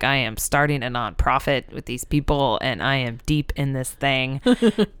God, like I am starting a nonprofit with these people and I am deep in this thing.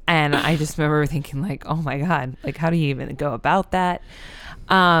 And I just remember thinking like, oh my God, like how do you even go about that?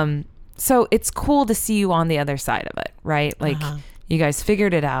 So it's cool to see you on the other side of it, right? Like you guys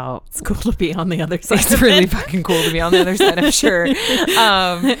figured it out. It's cool to be on the other side. It's really fucking cool to be on the other side, I'm sure.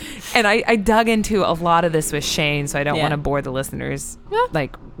 And I dug into a lot of this with Shane, so I don't want to bore the listeners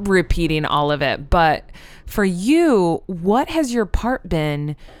like repeating all of it. But for you, what has your part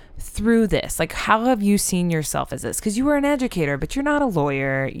been through this? Like, how have you seen yourself as this? Because you were an educator, but you're not a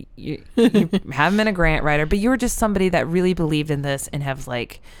lawyer. You haven't been a grant writer, but you were just somebody that really believed in this and have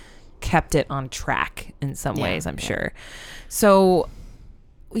like kept it on track in some ways, I'm sure. So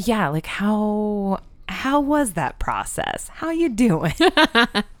yeah, like how was that process? How you doing?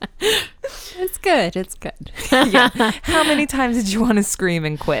 It's good. It's good. Yeah. How many times did you want to scream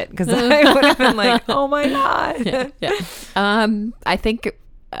and quit? Because I would have been like, oh my God. I think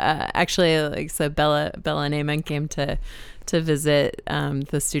actually, like, so Bella and Eamon came to visit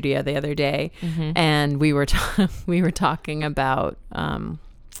the studio the other day, and we were talking about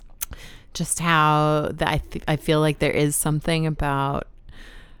just how I feel like there is something about,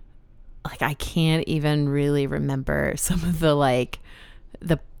 like, I can't even really remember some of the like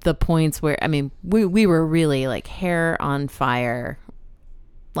the points where, I mean, we were really like hair on fire,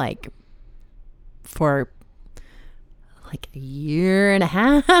 like for like a year and a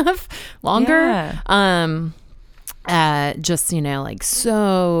half longer. Just, you know, like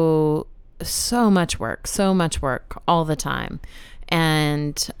so much work all the time.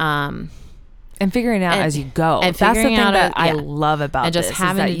 And figuring out as you go. And that's the thing out that I love about and just this,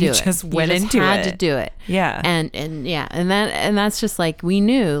 having is that to do you it. just went you just into had it. to do it. Yeah. And that's just like, we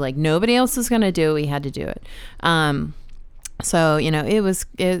knew like nobody else was going to do it. We had to do it. So, you know, it was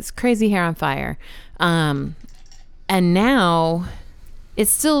crazy hair on fire. And now it's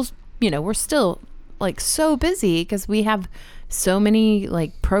still, you know, we're still like so busy because we have so many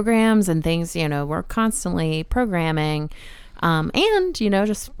like programs and things, you know, we're constantly programming. And, you know,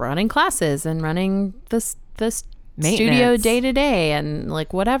 just running classes and running this studio day to day and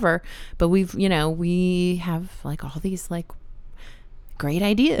like whatever. But we have like all these like great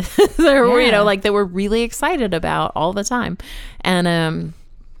ideas that you know, like that we're really excited about all the time. And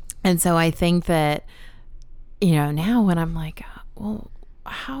so I think that, you know, now when I'm like, well,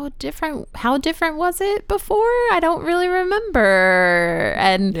 how different was it before? I don't really remember.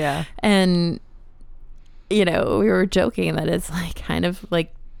 And you know, we were joking that it's like kind of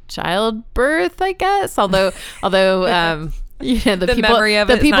like childbirth, I guess. Although, you know, the people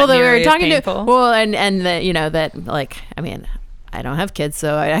that we were talking to, well, and that, you know, that like, I mean, I don't have kids,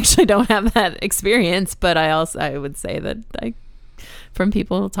 so I actually don't have that experience. But I would say that from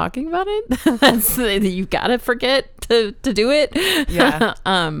people talking about it, that's you gotta forget to do it,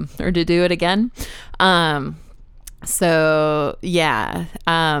 or to do it again. So yeah.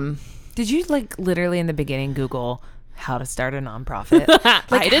 Did you like literally in the beginning Google how to start a nonprofit?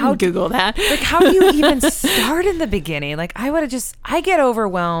 Like, I didn't Google that. Like, how do you even start in the beginning? Like, I get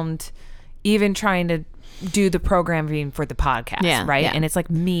overwhelmed even trying to do the programming for the podcast, right? Yeah. And it's like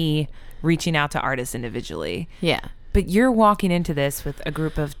me reaching out to artists individually. Yeah. But you're walking into this with a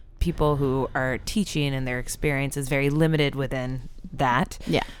group of people who are teaching, and their experience is very limited within that.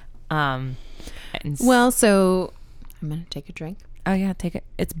 Yeah. Well, so I'm going to take a drink. Oh yeah, take it.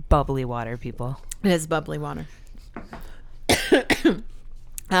 It's bubbly water, people. It is bubbly water.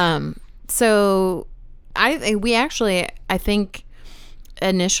 So I think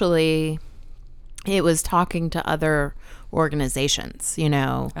initially it was talking to other organizations,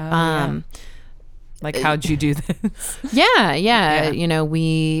 like, how'd you do this? Yeah.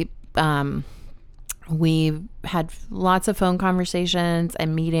 We had lots of phone conversations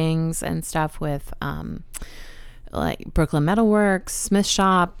and meetings and stuff with, like Brooklyn Metalworks, Smith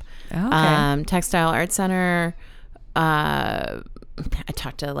Shop, Textile Art Center. I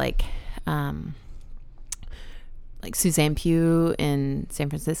talked to like Suzanne Pugh in San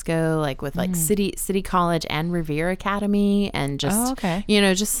Francisco, like with like City College and Revere Academy, and just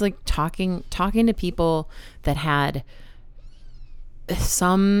just like talking to people that had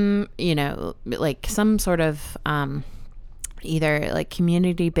some like some sort of either like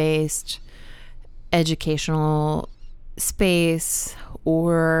community based educational space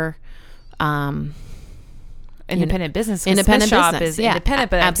or independent business. Independent Smith Shop business. is independent,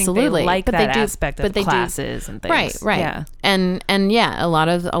 but absolutely. I think they like but that they aspect do, of classes and things. Right. Yeah. And a lot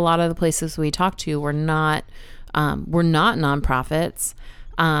of the places we talked to were not nonprofits.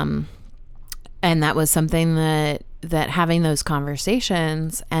 And that was something that having those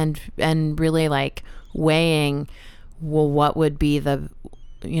conversations and really like weighing, well, what would be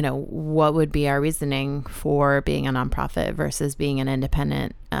our reasoning for being a nonprofit versus being an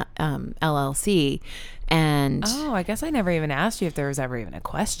independent LLC. And I guess I never even asked you if there was ever even a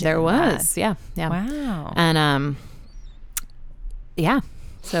question. There was. Yeah. Wow. And yeah.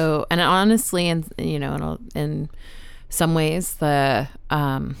 So, and honestly, in some ways, the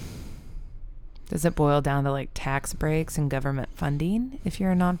does it boil down to like tax breaks and government funding if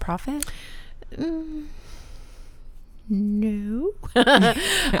you're a nonprofit? No.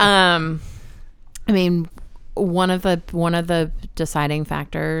 I mean, one of the deciding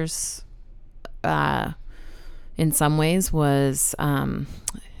factors in some ways was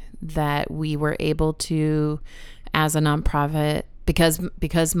that we were able to, as a nonprofit,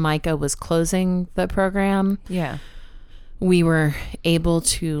 because MICA was closing the program. Yeah. We were able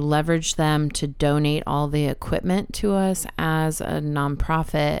to leverage them to donate all the equipment to us as a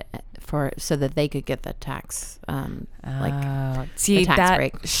nonprofit so that they could get the tax see tax that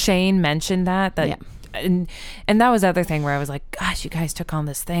break. Shane mentioned that Yeah. and that was the other thing where I was like, gosh, you guys took on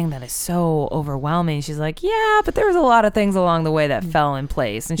this thing that is so overwhelming. She's like, yeah, but there was a lot of things along the way that fell in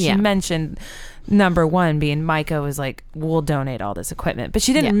place. And she mentioned number one being MICA was like, we'll donate all this equipment, but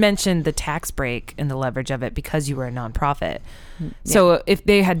she didn't mention the tax break and the leverage of it because you were a nonprofit. So if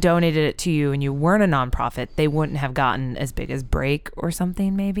they had donated it to you and you weren't a nonprofit, they wouldn't have gotten as big as break or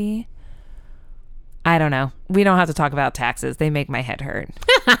something, maybe. I don't know. We don't have to talk about taxes. They make my head hurt.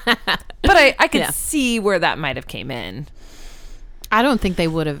 But I could see where that might have came in. I don't think they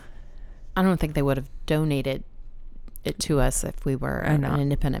would have donated it to us if we were an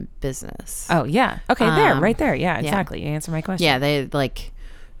independent business. Oh, yeah. Okay, right there. Yeah, exactly. You answered my question. Yeah, they like,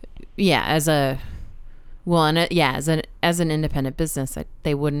 as an independent business,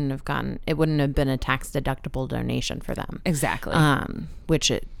 they wouldn't have gotten, it wouldn't have been a tax deductible donation for them. Exactly. Which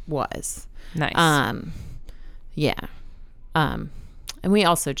it was. Nice. And we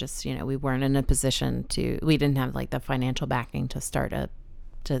also just, we weren't in a position we didn't have like the financial backing to start a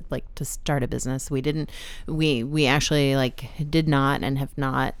business. We actually like did not and have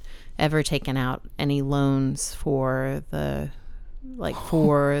not ever taken out any loans for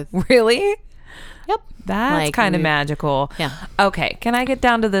really? Yep. That's kind of magical. Yeah. Okay. Can I get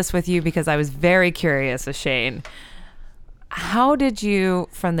down to this with you? Because I was very curious with Shane. How did you,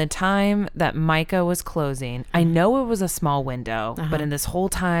 from the time that MICA was closing, I know it was a small window, but in this whole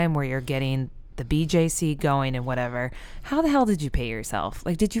time where you're getting the BJC going and whatever, how the hell did you pay yourself?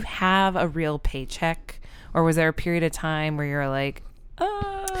 Like, did you have a real paycheck, or was there a period of time where you're like,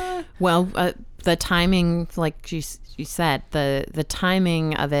 Well, the timing, like you said, the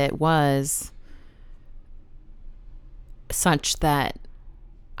timing of it was such that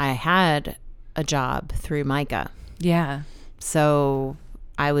I had a job through MICA. Yeah. So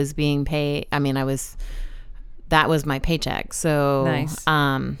I was being paid. I mean, that was my paycheck. So, nice.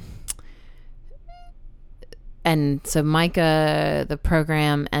 And so MICA, the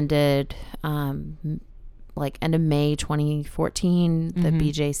program ended, like end of May 2014. The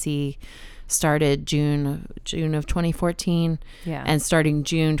BJC started June of 2014. Yeah. And starting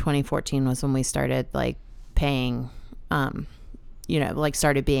June 2014 was when we started like paying, like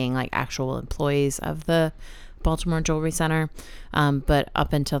started being like actual employees of the Baltimore Jewelry Center. But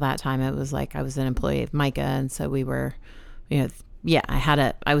up until that time, it was like I was an employee of Micah. And so we were, I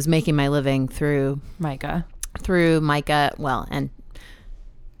was making my living through Micah. Well, and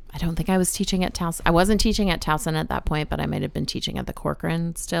I don't think I was teaching at Towson. I wasn't teaching at Towson at that point, but I might have been teaching at the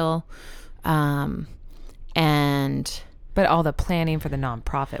Corcoran still. But all the planning for the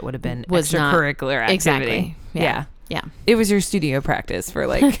nonprofit would have been was extracurricular activity. Exactly. Yeah. Yeah. It was your studio practice for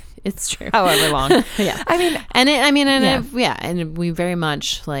like it's true. however long. Yeah. And we very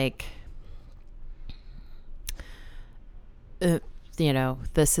much like,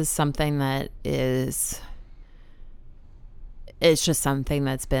 this is something that is, it's just something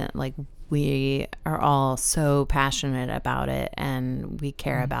that's been like, we are all so passionate about it and we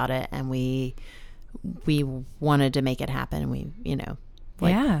care about it and we wanted to make it happen. We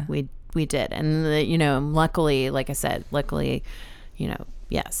did. And luckily, like I said,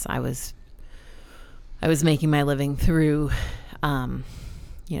 yes, I was making my living through Micah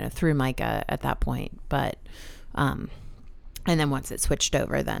at that point, but, and then once it switched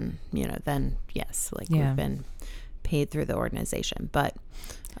over, then yes, we've been paid through the organization, but,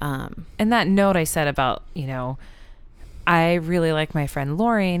 and that note I said about, I really like my friend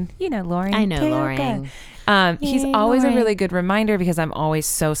Lauren. Lauren. I know Lauren. He's always a really good reminder because I'm always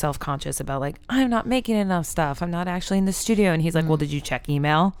so self-conscious about like, I'm not making enough stuff. I'm not actually in the studio. And he's like, well, did you check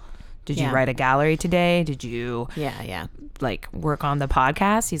email? Did you write a gallery today? Did you like work on the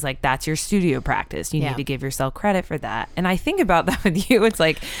podcast? He's like, that's your studio practice. You need to give yourself credit for that. And I think about that with you. It's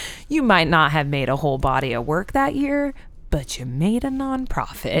like, you might not have made a whole body of work that year, but you made a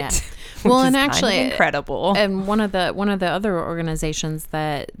nonprofit. Yeah. Well, and actually kind of incredible. And one of the other organizations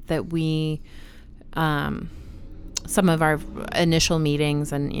that we, some of our initial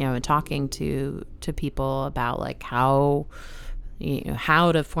meetings and, talking to people about like how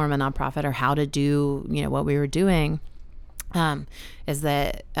to form a nonprofit or how to do, what we were doing, is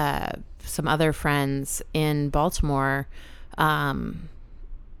that, some other friends in Baltimore,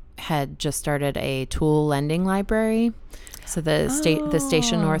 had just started a tool lending library. So the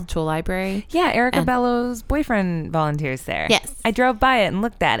Station North Tool Library. Yeah, Erica Bello's boyfriend volunteers there. Yes. I drove by it and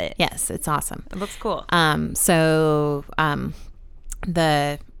looked at it. Yes, it's awesome. It looks cool.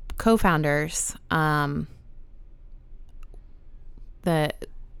 The co-founders, I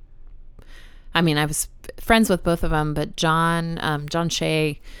was friends with both of them, but John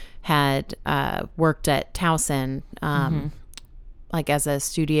Shea had worked at Towson, like as a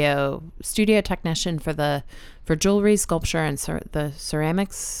studio technician for jewelry, sculpture, and the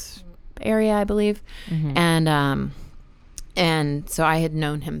ceramics area, I believe. And so I had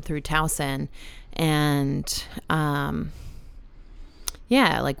known him through Towson, and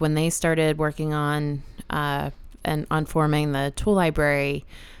like when they started working on on forming the tool library,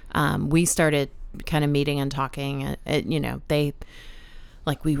 we started kind of meeting and talking.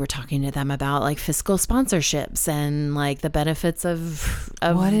 We were talking to them about like fiscal sponsorships and like the benefits of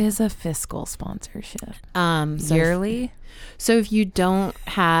what is a fiscal sponsorship? Yearly. So if you don't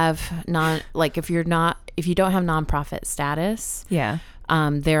have if you don't have nonprofit status,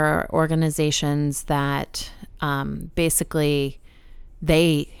 there are organizations that basically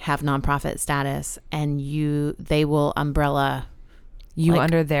they have nonprofit status and they will umbrella you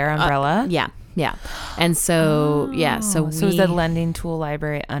under their umbrella. Yeah. And so, so is the lending tool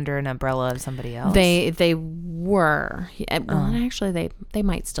library under an umbrella of somebody else? They were, and actually they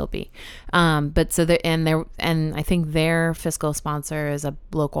might still be. But so and I think their fiscal sponsor is a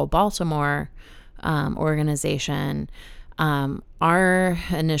local Baltimore organization. Our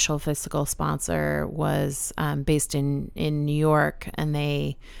initial fiscal sponsor was based in New York, and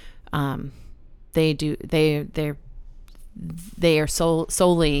they are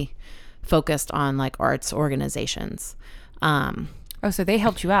solely focused on like arts organizations. So they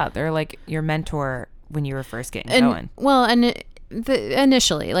helped you out. They're like your mentor when you were first getting going. Well,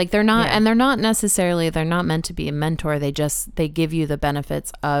 initially, like they're not, and they're not meant to be a mentor. They give you the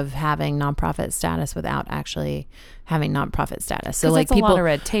benefits of having nonprofit status without actually having nonprofit status. So like a lot of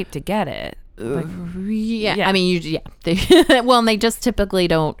red tape to get it. I mean, they just typically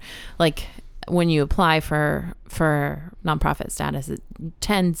don't like. When you apply for nonprofit status, it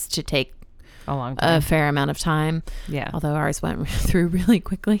tends to take a long time, a fair amount of time. Yeah. Although ours went through really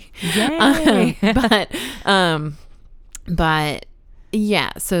quickly. Yay. But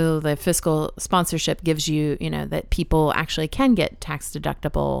yeah, so the fiscal sponsorship gives you, that people actually can get tax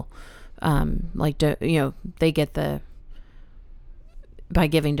deductible, they get by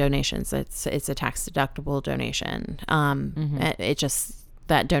giving donations. It's a tax deductible donation. It just,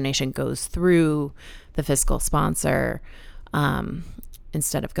 that donation goes through the fiscal sponsor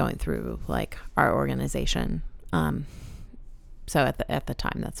instead of going through like our organization. So at the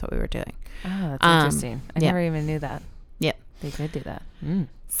time, that's what we were doing. Oh, that's interesting. I never even knew that. Yep. They could do that.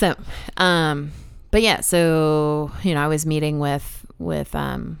 So, but yeah, so, you know, I was meeting with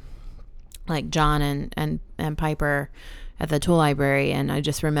like John and Piper at the tool library. And I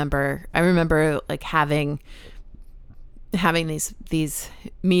remember like having these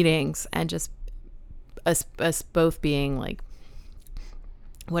meetings and just us both being like,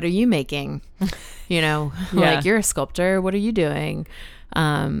 what are you making? You know, like, you're a sculptor. What are you doing?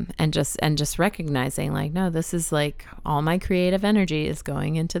 And just recognizing like, no, this is like all my creative energy is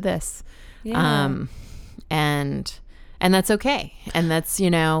going into this. Yeah. And that's okay. And that's, you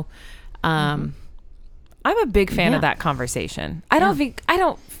know, I'm a big fan of that conversation. I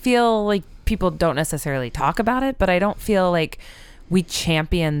don't feel like people don't necessarily talk about it, but I don't feel like we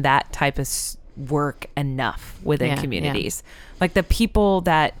champion that type of work enough within communities. Like the people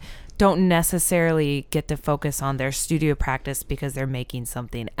that don't necessarily get to focus on their studio practice because they're making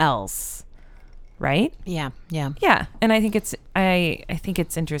something else. Right? Yeah. And I think it's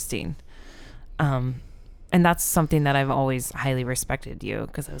interesting. And that's something that I've always highly respected you,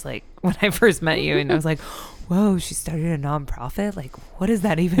 because I was like, when I first met you and I was like, whoa, she started a nonprofit? Like, what does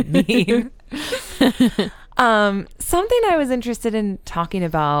that even mean? Something I was interested in talking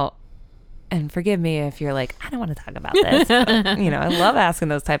about, and forgive me if you're like, I don't want to talk about this, but, you know, I love asking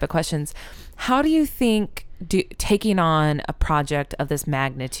those type of questions. How do you think taking on a project of this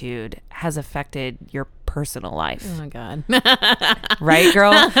magnitude has affected your personal life? Oh my God. Right,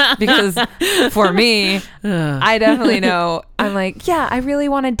 girl? Because for me, I definitely know, I'm like, yeah, I really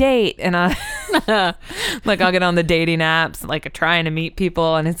want to date. And like, I'll get on the dating apps, like trying to meet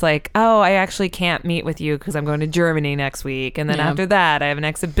people. And it's like, oh, I actually can't meet with you because I'm going to Germany next week. And then after that, I have an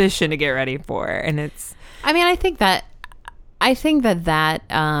exhibition to get ready for. And it's, I mean, I think that I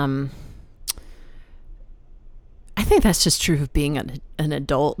think that's just true of being an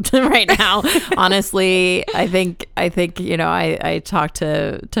adult right now. Honestly, I think, you know, I talk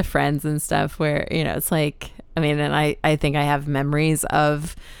to friends and stuff where, you know, it's like, I mean, and I think I have memories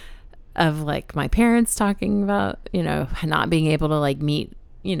of like my parents talking about, you know, not being able to like meet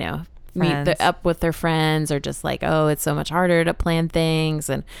up with their friends, or just like, oh, it's so much harder to plan things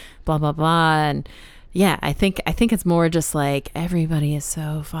and blah, blah, blah. And yeah, I think it's more just like everybody is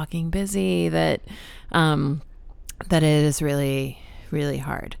so fucking busy that it is really, really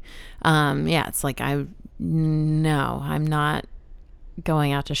hard. It's like, I'm not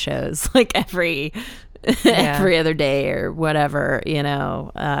going out to shows like every other day or whatever, you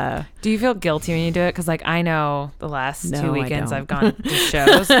know. Do you feel guilty when you do it? Because like, I know the last 2 weekends I've gone to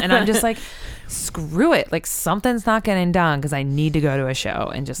shows and I'm just like, screw it. Like, something's not getting done because I need to go to a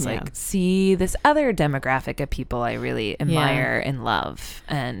show and just like see this other demographic of people I really admire and love.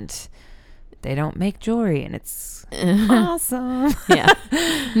 And they don't make jewelry and it's awesome. Yeah.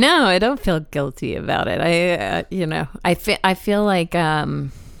 No, I don't feel guilty about it. I feel like,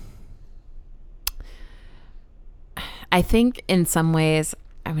 I think in some ways,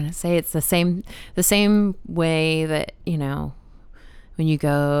 I'm going to say it's the same way that, you know, when you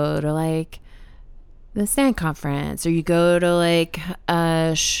go to like the stand conference, or you go to like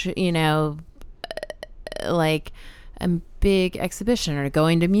like a big exhibition, or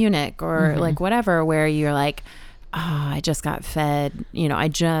going to Munich, or like whatever, where you're like, oh, I just got fed, you know, I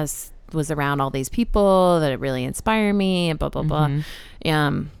just was around all these people that really inspire me and blah, blah, blah.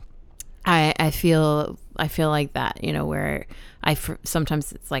 I feel like that, you know, where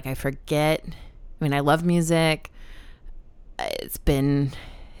sometimes it's like I forget. I mean, I love music. It's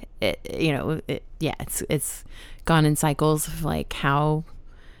gone in cycles of like how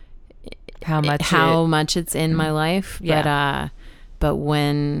much it's in my life. But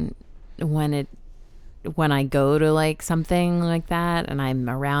when I go to like something like that and I'm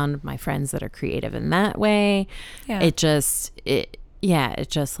around my friends that are creative in that way, it just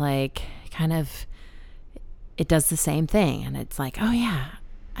like kind of, it does the same thing. And it's like, oh yeah,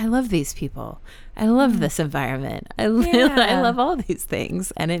 I love these people. I love this environment. I love all these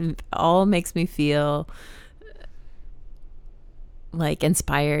things. And it all makes me feel like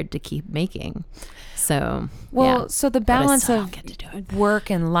inspired to keep making. So, well, yeah. so the But I balance still of don't get to do it.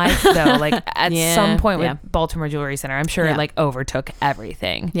 work and life, though, like at Yeah, some point with yeah. Baltimore Jewelry Center, I'm sure it Yeah. like overtook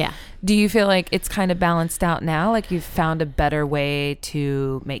everything. Yeah. Do you feel like it's kind of balanced out now? Like you've found a better way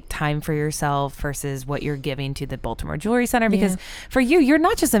to make time for yourself versus what you're giving to the Baltimore Jewelry Center? Because for you, you're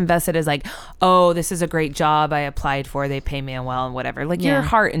not just invested as like, oh, this is a great job I applied for. They pay me well and whatever. Like your Yeah.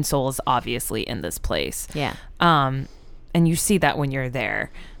 heart and soul is obviously in this place. Yeah. And you see that when you're there.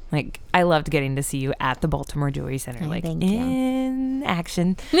 Like I loved getting to see you at the Baltimore Jewelry Center, like thank you. in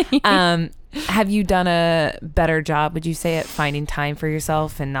action. Have you done a better job, would you say, at finding time for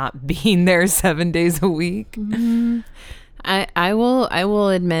yourself and not being there 7 days a week? I will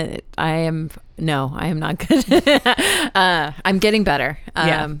admit I am not good. I'm getting better.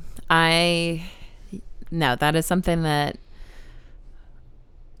 Yeah. That is something that,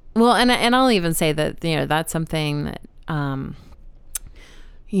 well, and I'll even say that, that's something that,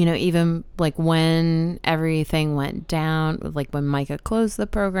 even like when everything went down, like when Micah closed the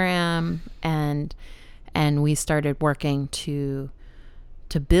program and we started working to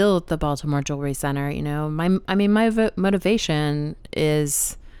build the Baltimore Jewelry Center, my motivation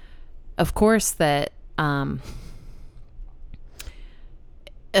is, of course, that I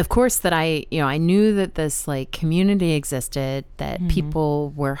knew that this like community existed, that people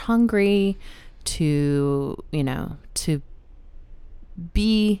were hungry to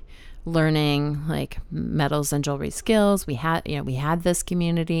be learning like metals and jewelry skills. We had this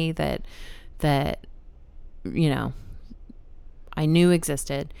community that I knew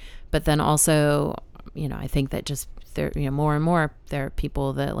existed, but then also, I think that just there, more and more there are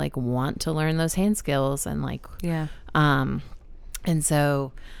people that like want to learn those hand skills and like, and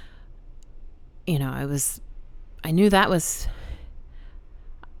so, I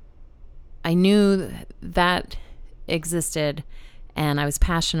knew that existed, and I was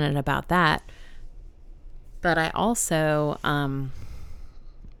passionate about that. But I also,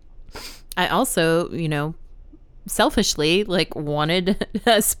 selfishly like wanted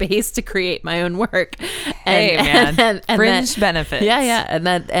a space to create my own work. Hey, man, fringe benefits. Yeah. And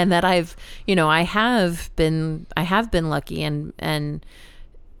that I've, I have been lucky and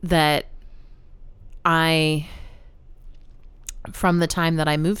that from the time that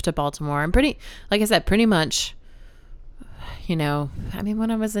I moved to Baltimore, I'm pretty much,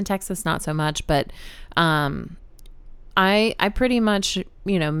 when I was in Texas, not so much, but, I pretty much,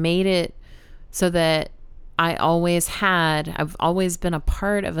 made it so that I've always been a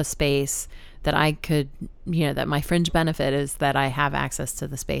part of a space that I could, that my fringe benefit is that I have access to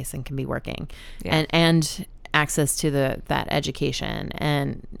the space and can be working and access to that education.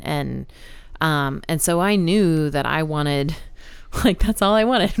 And so I knew that I wanted, like, that's all I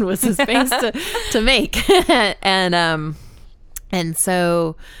wanted was a space to make. And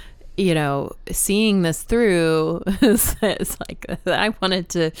so, seeing this through is like, I wanted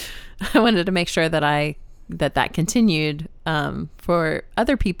to make sure that that continued for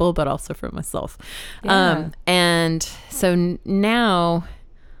other people, but also for myself. And so now,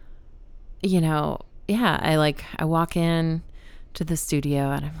 I walk in to the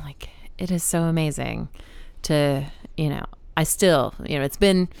studio and I'm like, it is so amazing to, I still,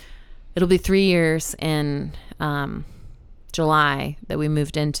 it'll be 3 years in July that we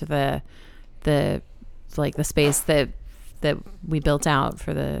moved into the space that we built out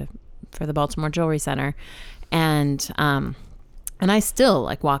for the Baltimore Jewelry Center. And I still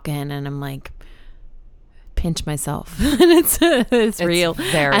like walk in and I'm like, pinch myself. And it's real.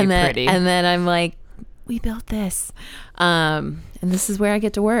 Very pretty. And then I'm like, we built this. And this is where I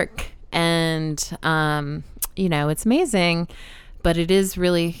get to work. And, it's amazing, but it is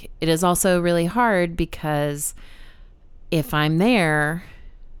also really hard because if I'm there,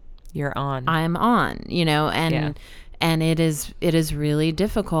 you're on. I'm on, and it is really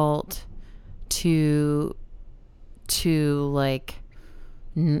difficult to like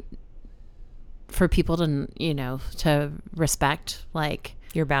for people to to respect like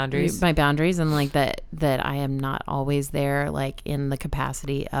your boundaries, my boundaries, and like that I am not always there like in the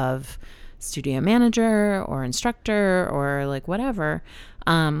capacity of studio manager or instructor or like whatever.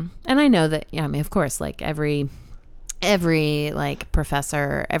 And I know that of course, like every like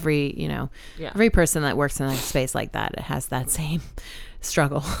professor, every every person that works in a space like that, it has that same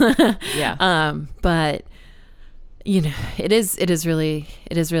struggle. But it is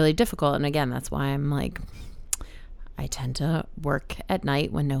really difficult. And again, that's why I'm like, I tend to work at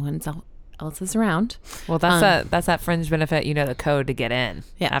night when no one else is around. Well, that's that fringe benefit, the code to get in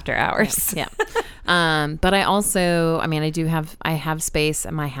after hours. Yeah. But I also, I have space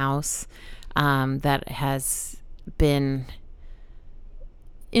at my house that has been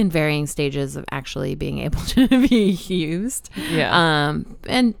in varying stages of actually being able to be used. Yeah.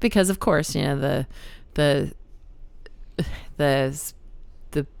 And because of course, the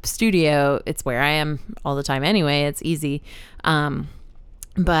studio, it's where I am all the time anyway. It's easy.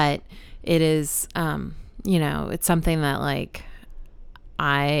 But it is, it's something that like,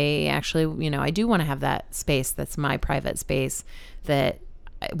 I actually, I do want to have that space. That's my private space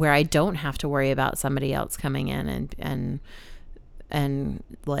where I don't have to worry about somebody else coming in and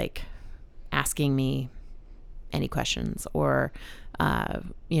like asking me any questions or,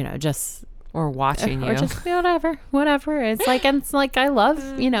 just, or watching or you. just whatever. It's like I love,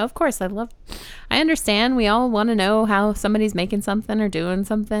 of course I understand we all want to know how somebody's making something or doing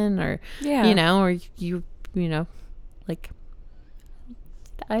something or, or like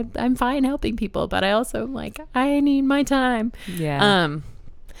I'm fine helping people, but I also like, I need my time. Yeah.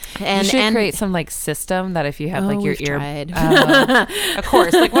 And you should create some like system that if you have like your ear, of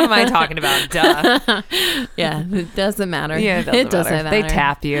course, like what am I talking about? Duh. Yeah, it doesn't matter. Yeah, it doesn't matter. They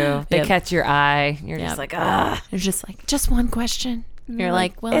tap you. They catch your eye. You're just like, It's just like, just one question. You're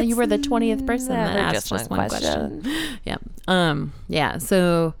like, well, you were the 20th person that asked just one question. Yeah. Yeah.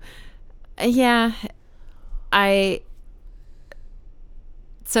 So, yeah,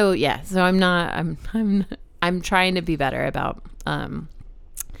 So I'm trying to be better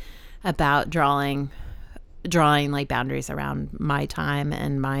about drawing like boundaries around my time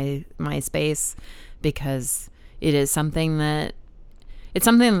and my space, because it's something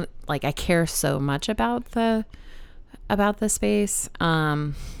like I care so much about the space,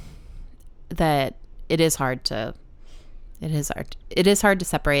 that it is hard to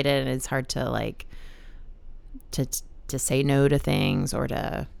separate it, and it's hard to like to say no to things or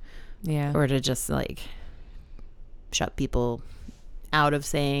to just like shut people out of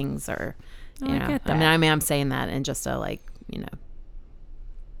things or I get that. I mean I'm saying that in just a like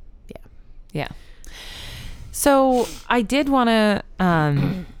yeah. So I did want to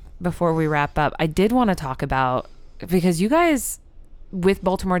before we wrap up, I did want to talk about, because you guys with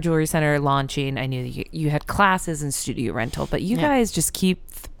Baltimore Jewelry Center launching, I knew you had classes and studio rental, but you guys just keep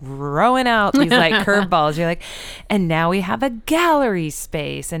throwing out these like curveballs. You're like, and now we have a gallery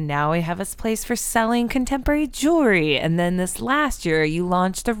space, and now we have a place for selling contemporary jewelry. And then this last year you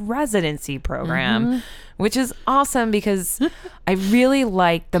launched a residency program, which is awesome, because I really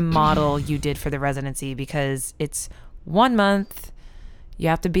like the model you did for the residency, because it's 1 month. You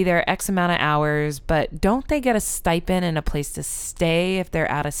have to be there X amount of hours, but don't they get a stipend and a place to stay if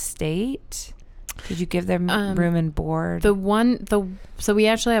they're out of state? Did you give them room and board? So we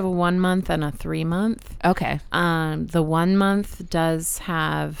actually have a 1 month and a 3 month. Okay. The 1 month does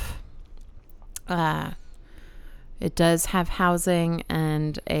have, housing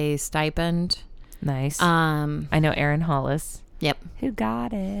and a stipend. Nice. I know Erin Hollis. Yep. Who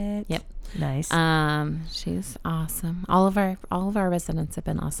got it? Yep. Nice. She's awesome. All of our residents have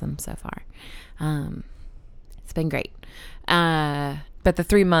been awesome so far. It's been great. But the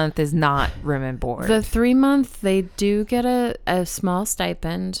 3 month is not room and board. The 3 month, they do get a small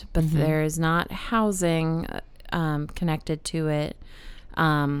stipend, but there is not housing connected to it.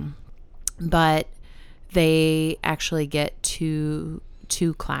 But they actually get two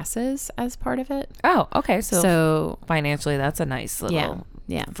classes as part of it. Oh, okay. So financially, that's a nice little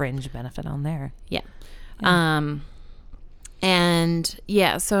fringe benefit on there. Yeah. And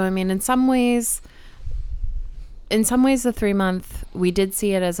yeah, so I mean, in some ways the 3 month, we did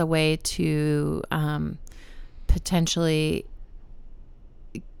see it as a way to potentially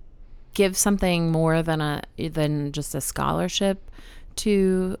give something more than just a scholarship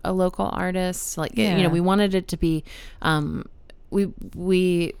to a local artist. Like, we wanted it to be, we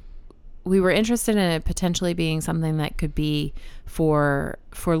were interested in it potentially being something that could be for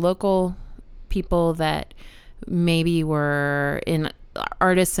local people that maybe were in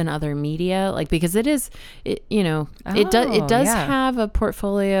artists and other media, like, because it does have a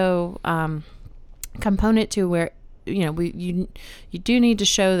portfolio component to where you do need to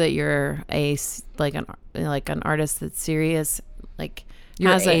show that you're an artist that's serious, like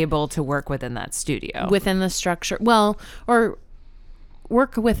you're able to work within that studio, within the structure, or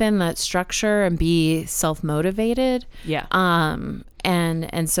work within that structure and be self-motivated. Yeah.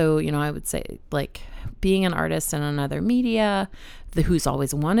 And so, I would say, like, being an artist in another media who's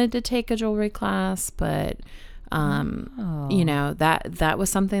always wanted to take a jewelry class, but that was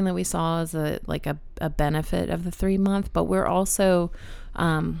something that we saw as a benefit of the 3 month, but we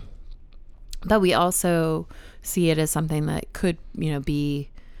also see it as something that could, be,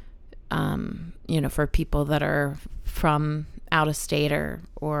 for people that are from out of state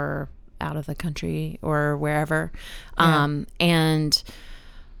or out of the country or wherever. And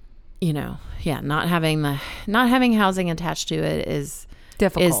not having housing attached to it is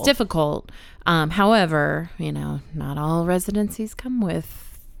difficult. However, not all residencies come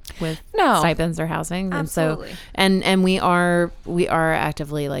with stipends or housing. Absolutely. And so we are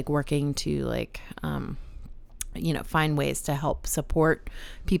actively like working to like find ways to help support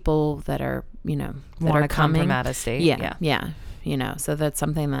people that are that want are to come coming from out of state. Yeah. So that's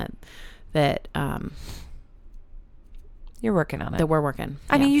something that you're working on it. That we're working.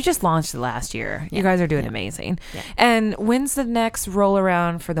 I mean, you just launched it last year. You guys are doing amazing. Yeah. And when's the next roll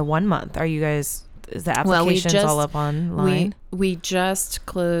around for the 1 month? Are you guys, is the applications all up online? We just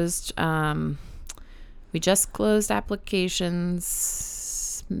closed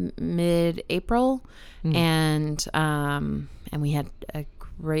applications mid-April, and we had a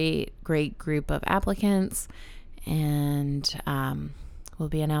great group of applicants, and we'll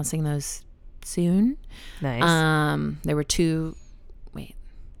be announcing those soon. Nice. There were two 1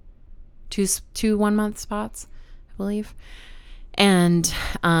 month spots, I believe. And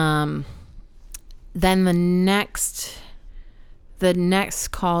then the next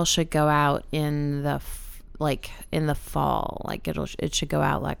call should go out in the fall. Like it should go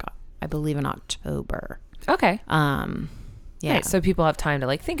out like I believe in October. Okay. Yeah. Right, so people have time to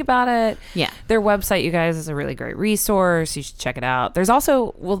like think about it. Yeah. Their website, you guys, is a really great resource. You should check it out. There's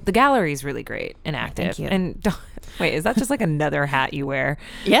also, the gallery is really great and active. Thank you. And wait, is that just like another hat you wear?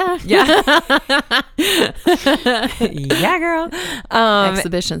 Yeah. Yeah, girl.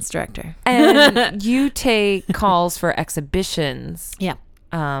 Exhibitions director. And you take calls for exhibitions. Yeah.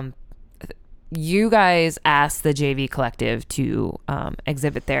 You guys asked the JV Collective to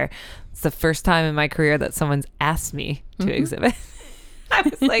exhibit there. It's the first time in my career that someone's asked me to exhibit. I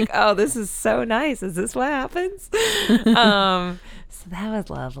was like, oh, this is so nice. Is this what happens? So that was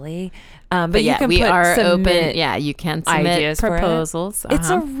lovely. But you can we are submit open. Yeah, you can submit ideas proposals. It's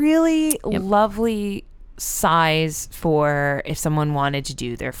a really lovely size for if someone wanted to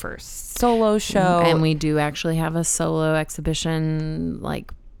do their first solo show. And we do actually have a solo exhibition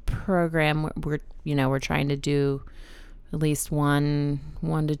like program. We're trying to do at least one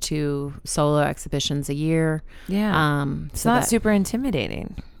to two solo exhibitions a year. Yeah. It's not super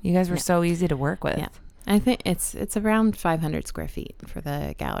intimidating. You guys were so easy to work with. Yeah. I think it's around 500 square feet for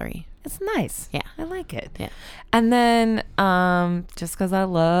the gallery. It's nice. Yeah. I like it. Yeah. And then just because I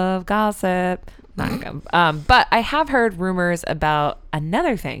love gossip, but I have heard rumors about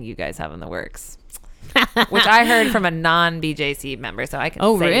another thing you guys have in the works. Which I heard from a non-BJC member, so I can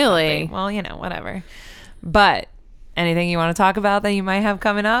say really? something. Well, whatever. But anything you want to talk about that you might have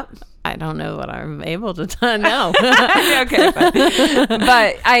coming up? I don't know what I'm able to know. Okay,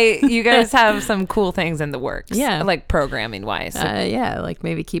 but you guys have some cool things in the works. Yeah. Like programming wise. Like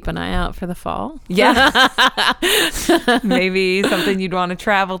maybe keep an eye out for the fall. Yeah. Maybe something you'd want to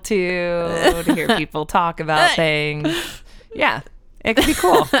travel to hear people talk about things. Yeah. It could be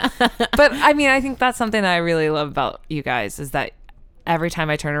cool. But I mean, I think that's something that I really love about you guys is that every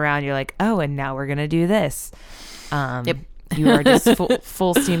time I turn around, you're like, oh, and now we're going to do this. Yep. You are just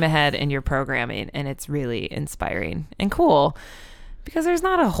full steam ahead in your programming, and it's really inspiring and cool because there's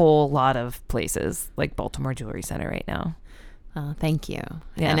not a whole lot of places like Baltimore Jewelry Center right now. Oh, thank you.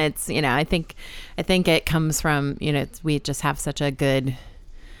 Yeah. And it's, I think it comes from, we just have such a good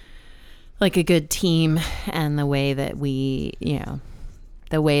team, and the way that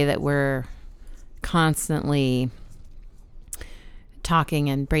we're constantly talking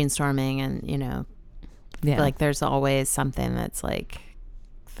and brainstorming, and like there's always something that's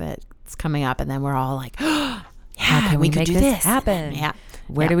coming up, and then we're all like, oh, yeah, we could could do this this happen. Yeah.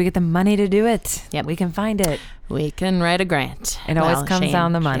 Where do we get the money to do it? Yep. We can find it. We can write a grant. It always comes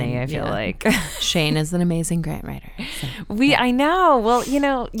down to money, I feel like. Shane is an amazing grant writer. So, I know. Well, you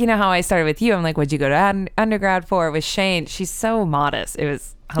know how I started with you. I'm like, what'd you go to undergrad for? With Shane, she's so modest. It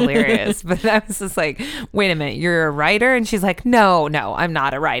was hilarious. But I was just like, wait a minute, you're a writer? And she's like, no, I'm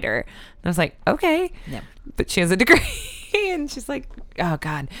not a writer. And I was like, okay. Yep. But she has a degree. And she's like, oh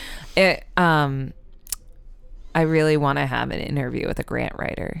God. I really want to have an interview with a grant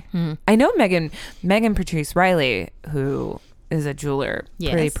writer. I know Megan Patrice Riley, who is a jeweler,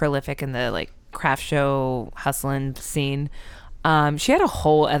 pretty prolific in the like craft show hustling scene. She had a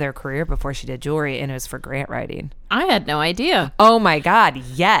whole other career before she did jewelry, and it was for grant writing. I had no idea. Oh my God,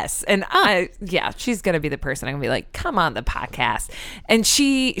 yes. And she's gonna be the person I'm gonna be like, come on the podcast. And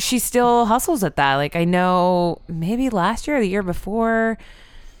she still hustles at that. Like I know maybe last year or the year before,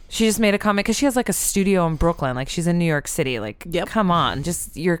 she just made a comment because she has like a studio in Brooklyn. Like she's in New York City. Like, come on,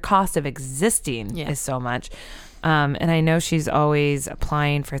 just your cost of existing is so much. And I know she's always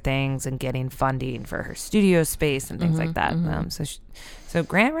applying for things and getting funding for her studio space and things like that. So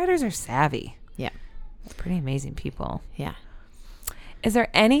grant writers are savvy. Yeah. It's pretty amazing people. Yeah. Is there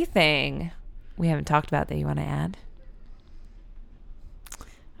anything we haven't talked about that you want to add?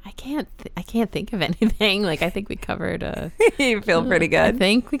 I can't think of anything. Like, I think we covered You feel pretty good. I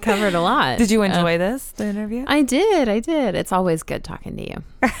think we covered a lot. Did you enjoy the interview? I did. It's always good talking to you.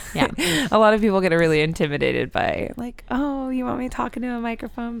 Yeah. A lot of people get really intimidated by, like, oh, you want me talking to a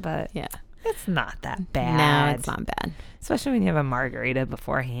microphone? But Yeah. it's not that bad. No, it's not bad. Especially when you have a margarita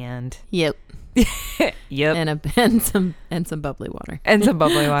beforehand. Yep. Yep. And some bubbly water. And some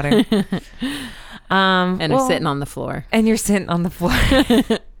bubbly water. And I'm sitting on the floor. And you're sitting on the floor.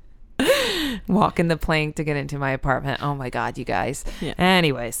 Walking the plank to get into my apartment. Oh my God, you guys. Yeah.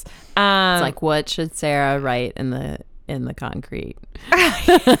 Anyways. It's like, what should Sarah write in the concrete?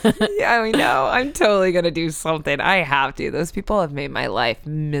 Yeah, I know. I'm totally going to do something. I have to. Those people have made my life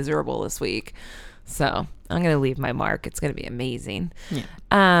miserable this week. So I'm going to leave my mark. It's going to be amazing. Yeah.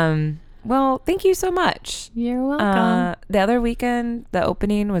 Well, thank you so much. You're welcome. The other weekend, the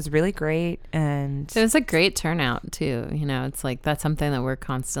opening was really great. And It was a great turnout too. You know, it's like, that's something that we're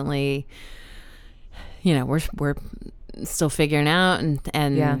constantly, you know, we're still figuring out,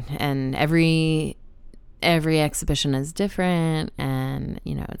 and every exhibition is different, and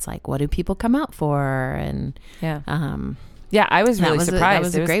you know, it's like, what do people come out for? And yeah, I was really surprised. That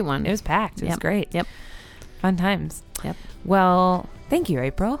was a great one. It was packed. It was great. Yep. Fun times. Yep. Well, thank you,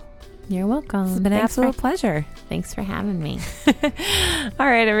 April. You're welcome. It's been an absolute pleasure. Thanks for having me. All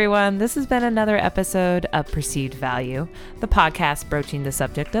right, everyone. This has been another episode of Perceived Value, the podcast broaching the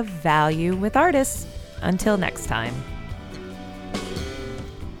subject of value with artists. Until next time.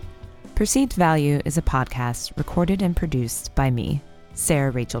 Perceived Value is a podcast recorded and produced by me,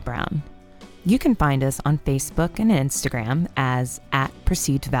 Sarah Rachel Brown. You can find us on Facebook and Instagram as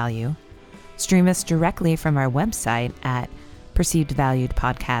 @PerceivedValue. Stream us directly from our website at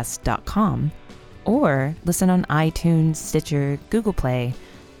perceivedvaluedpodcast.com, or listen on iTunes, Stitcher, Google Play.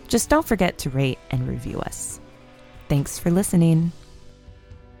 Just don't forget to rate and review us. Thanks for listening.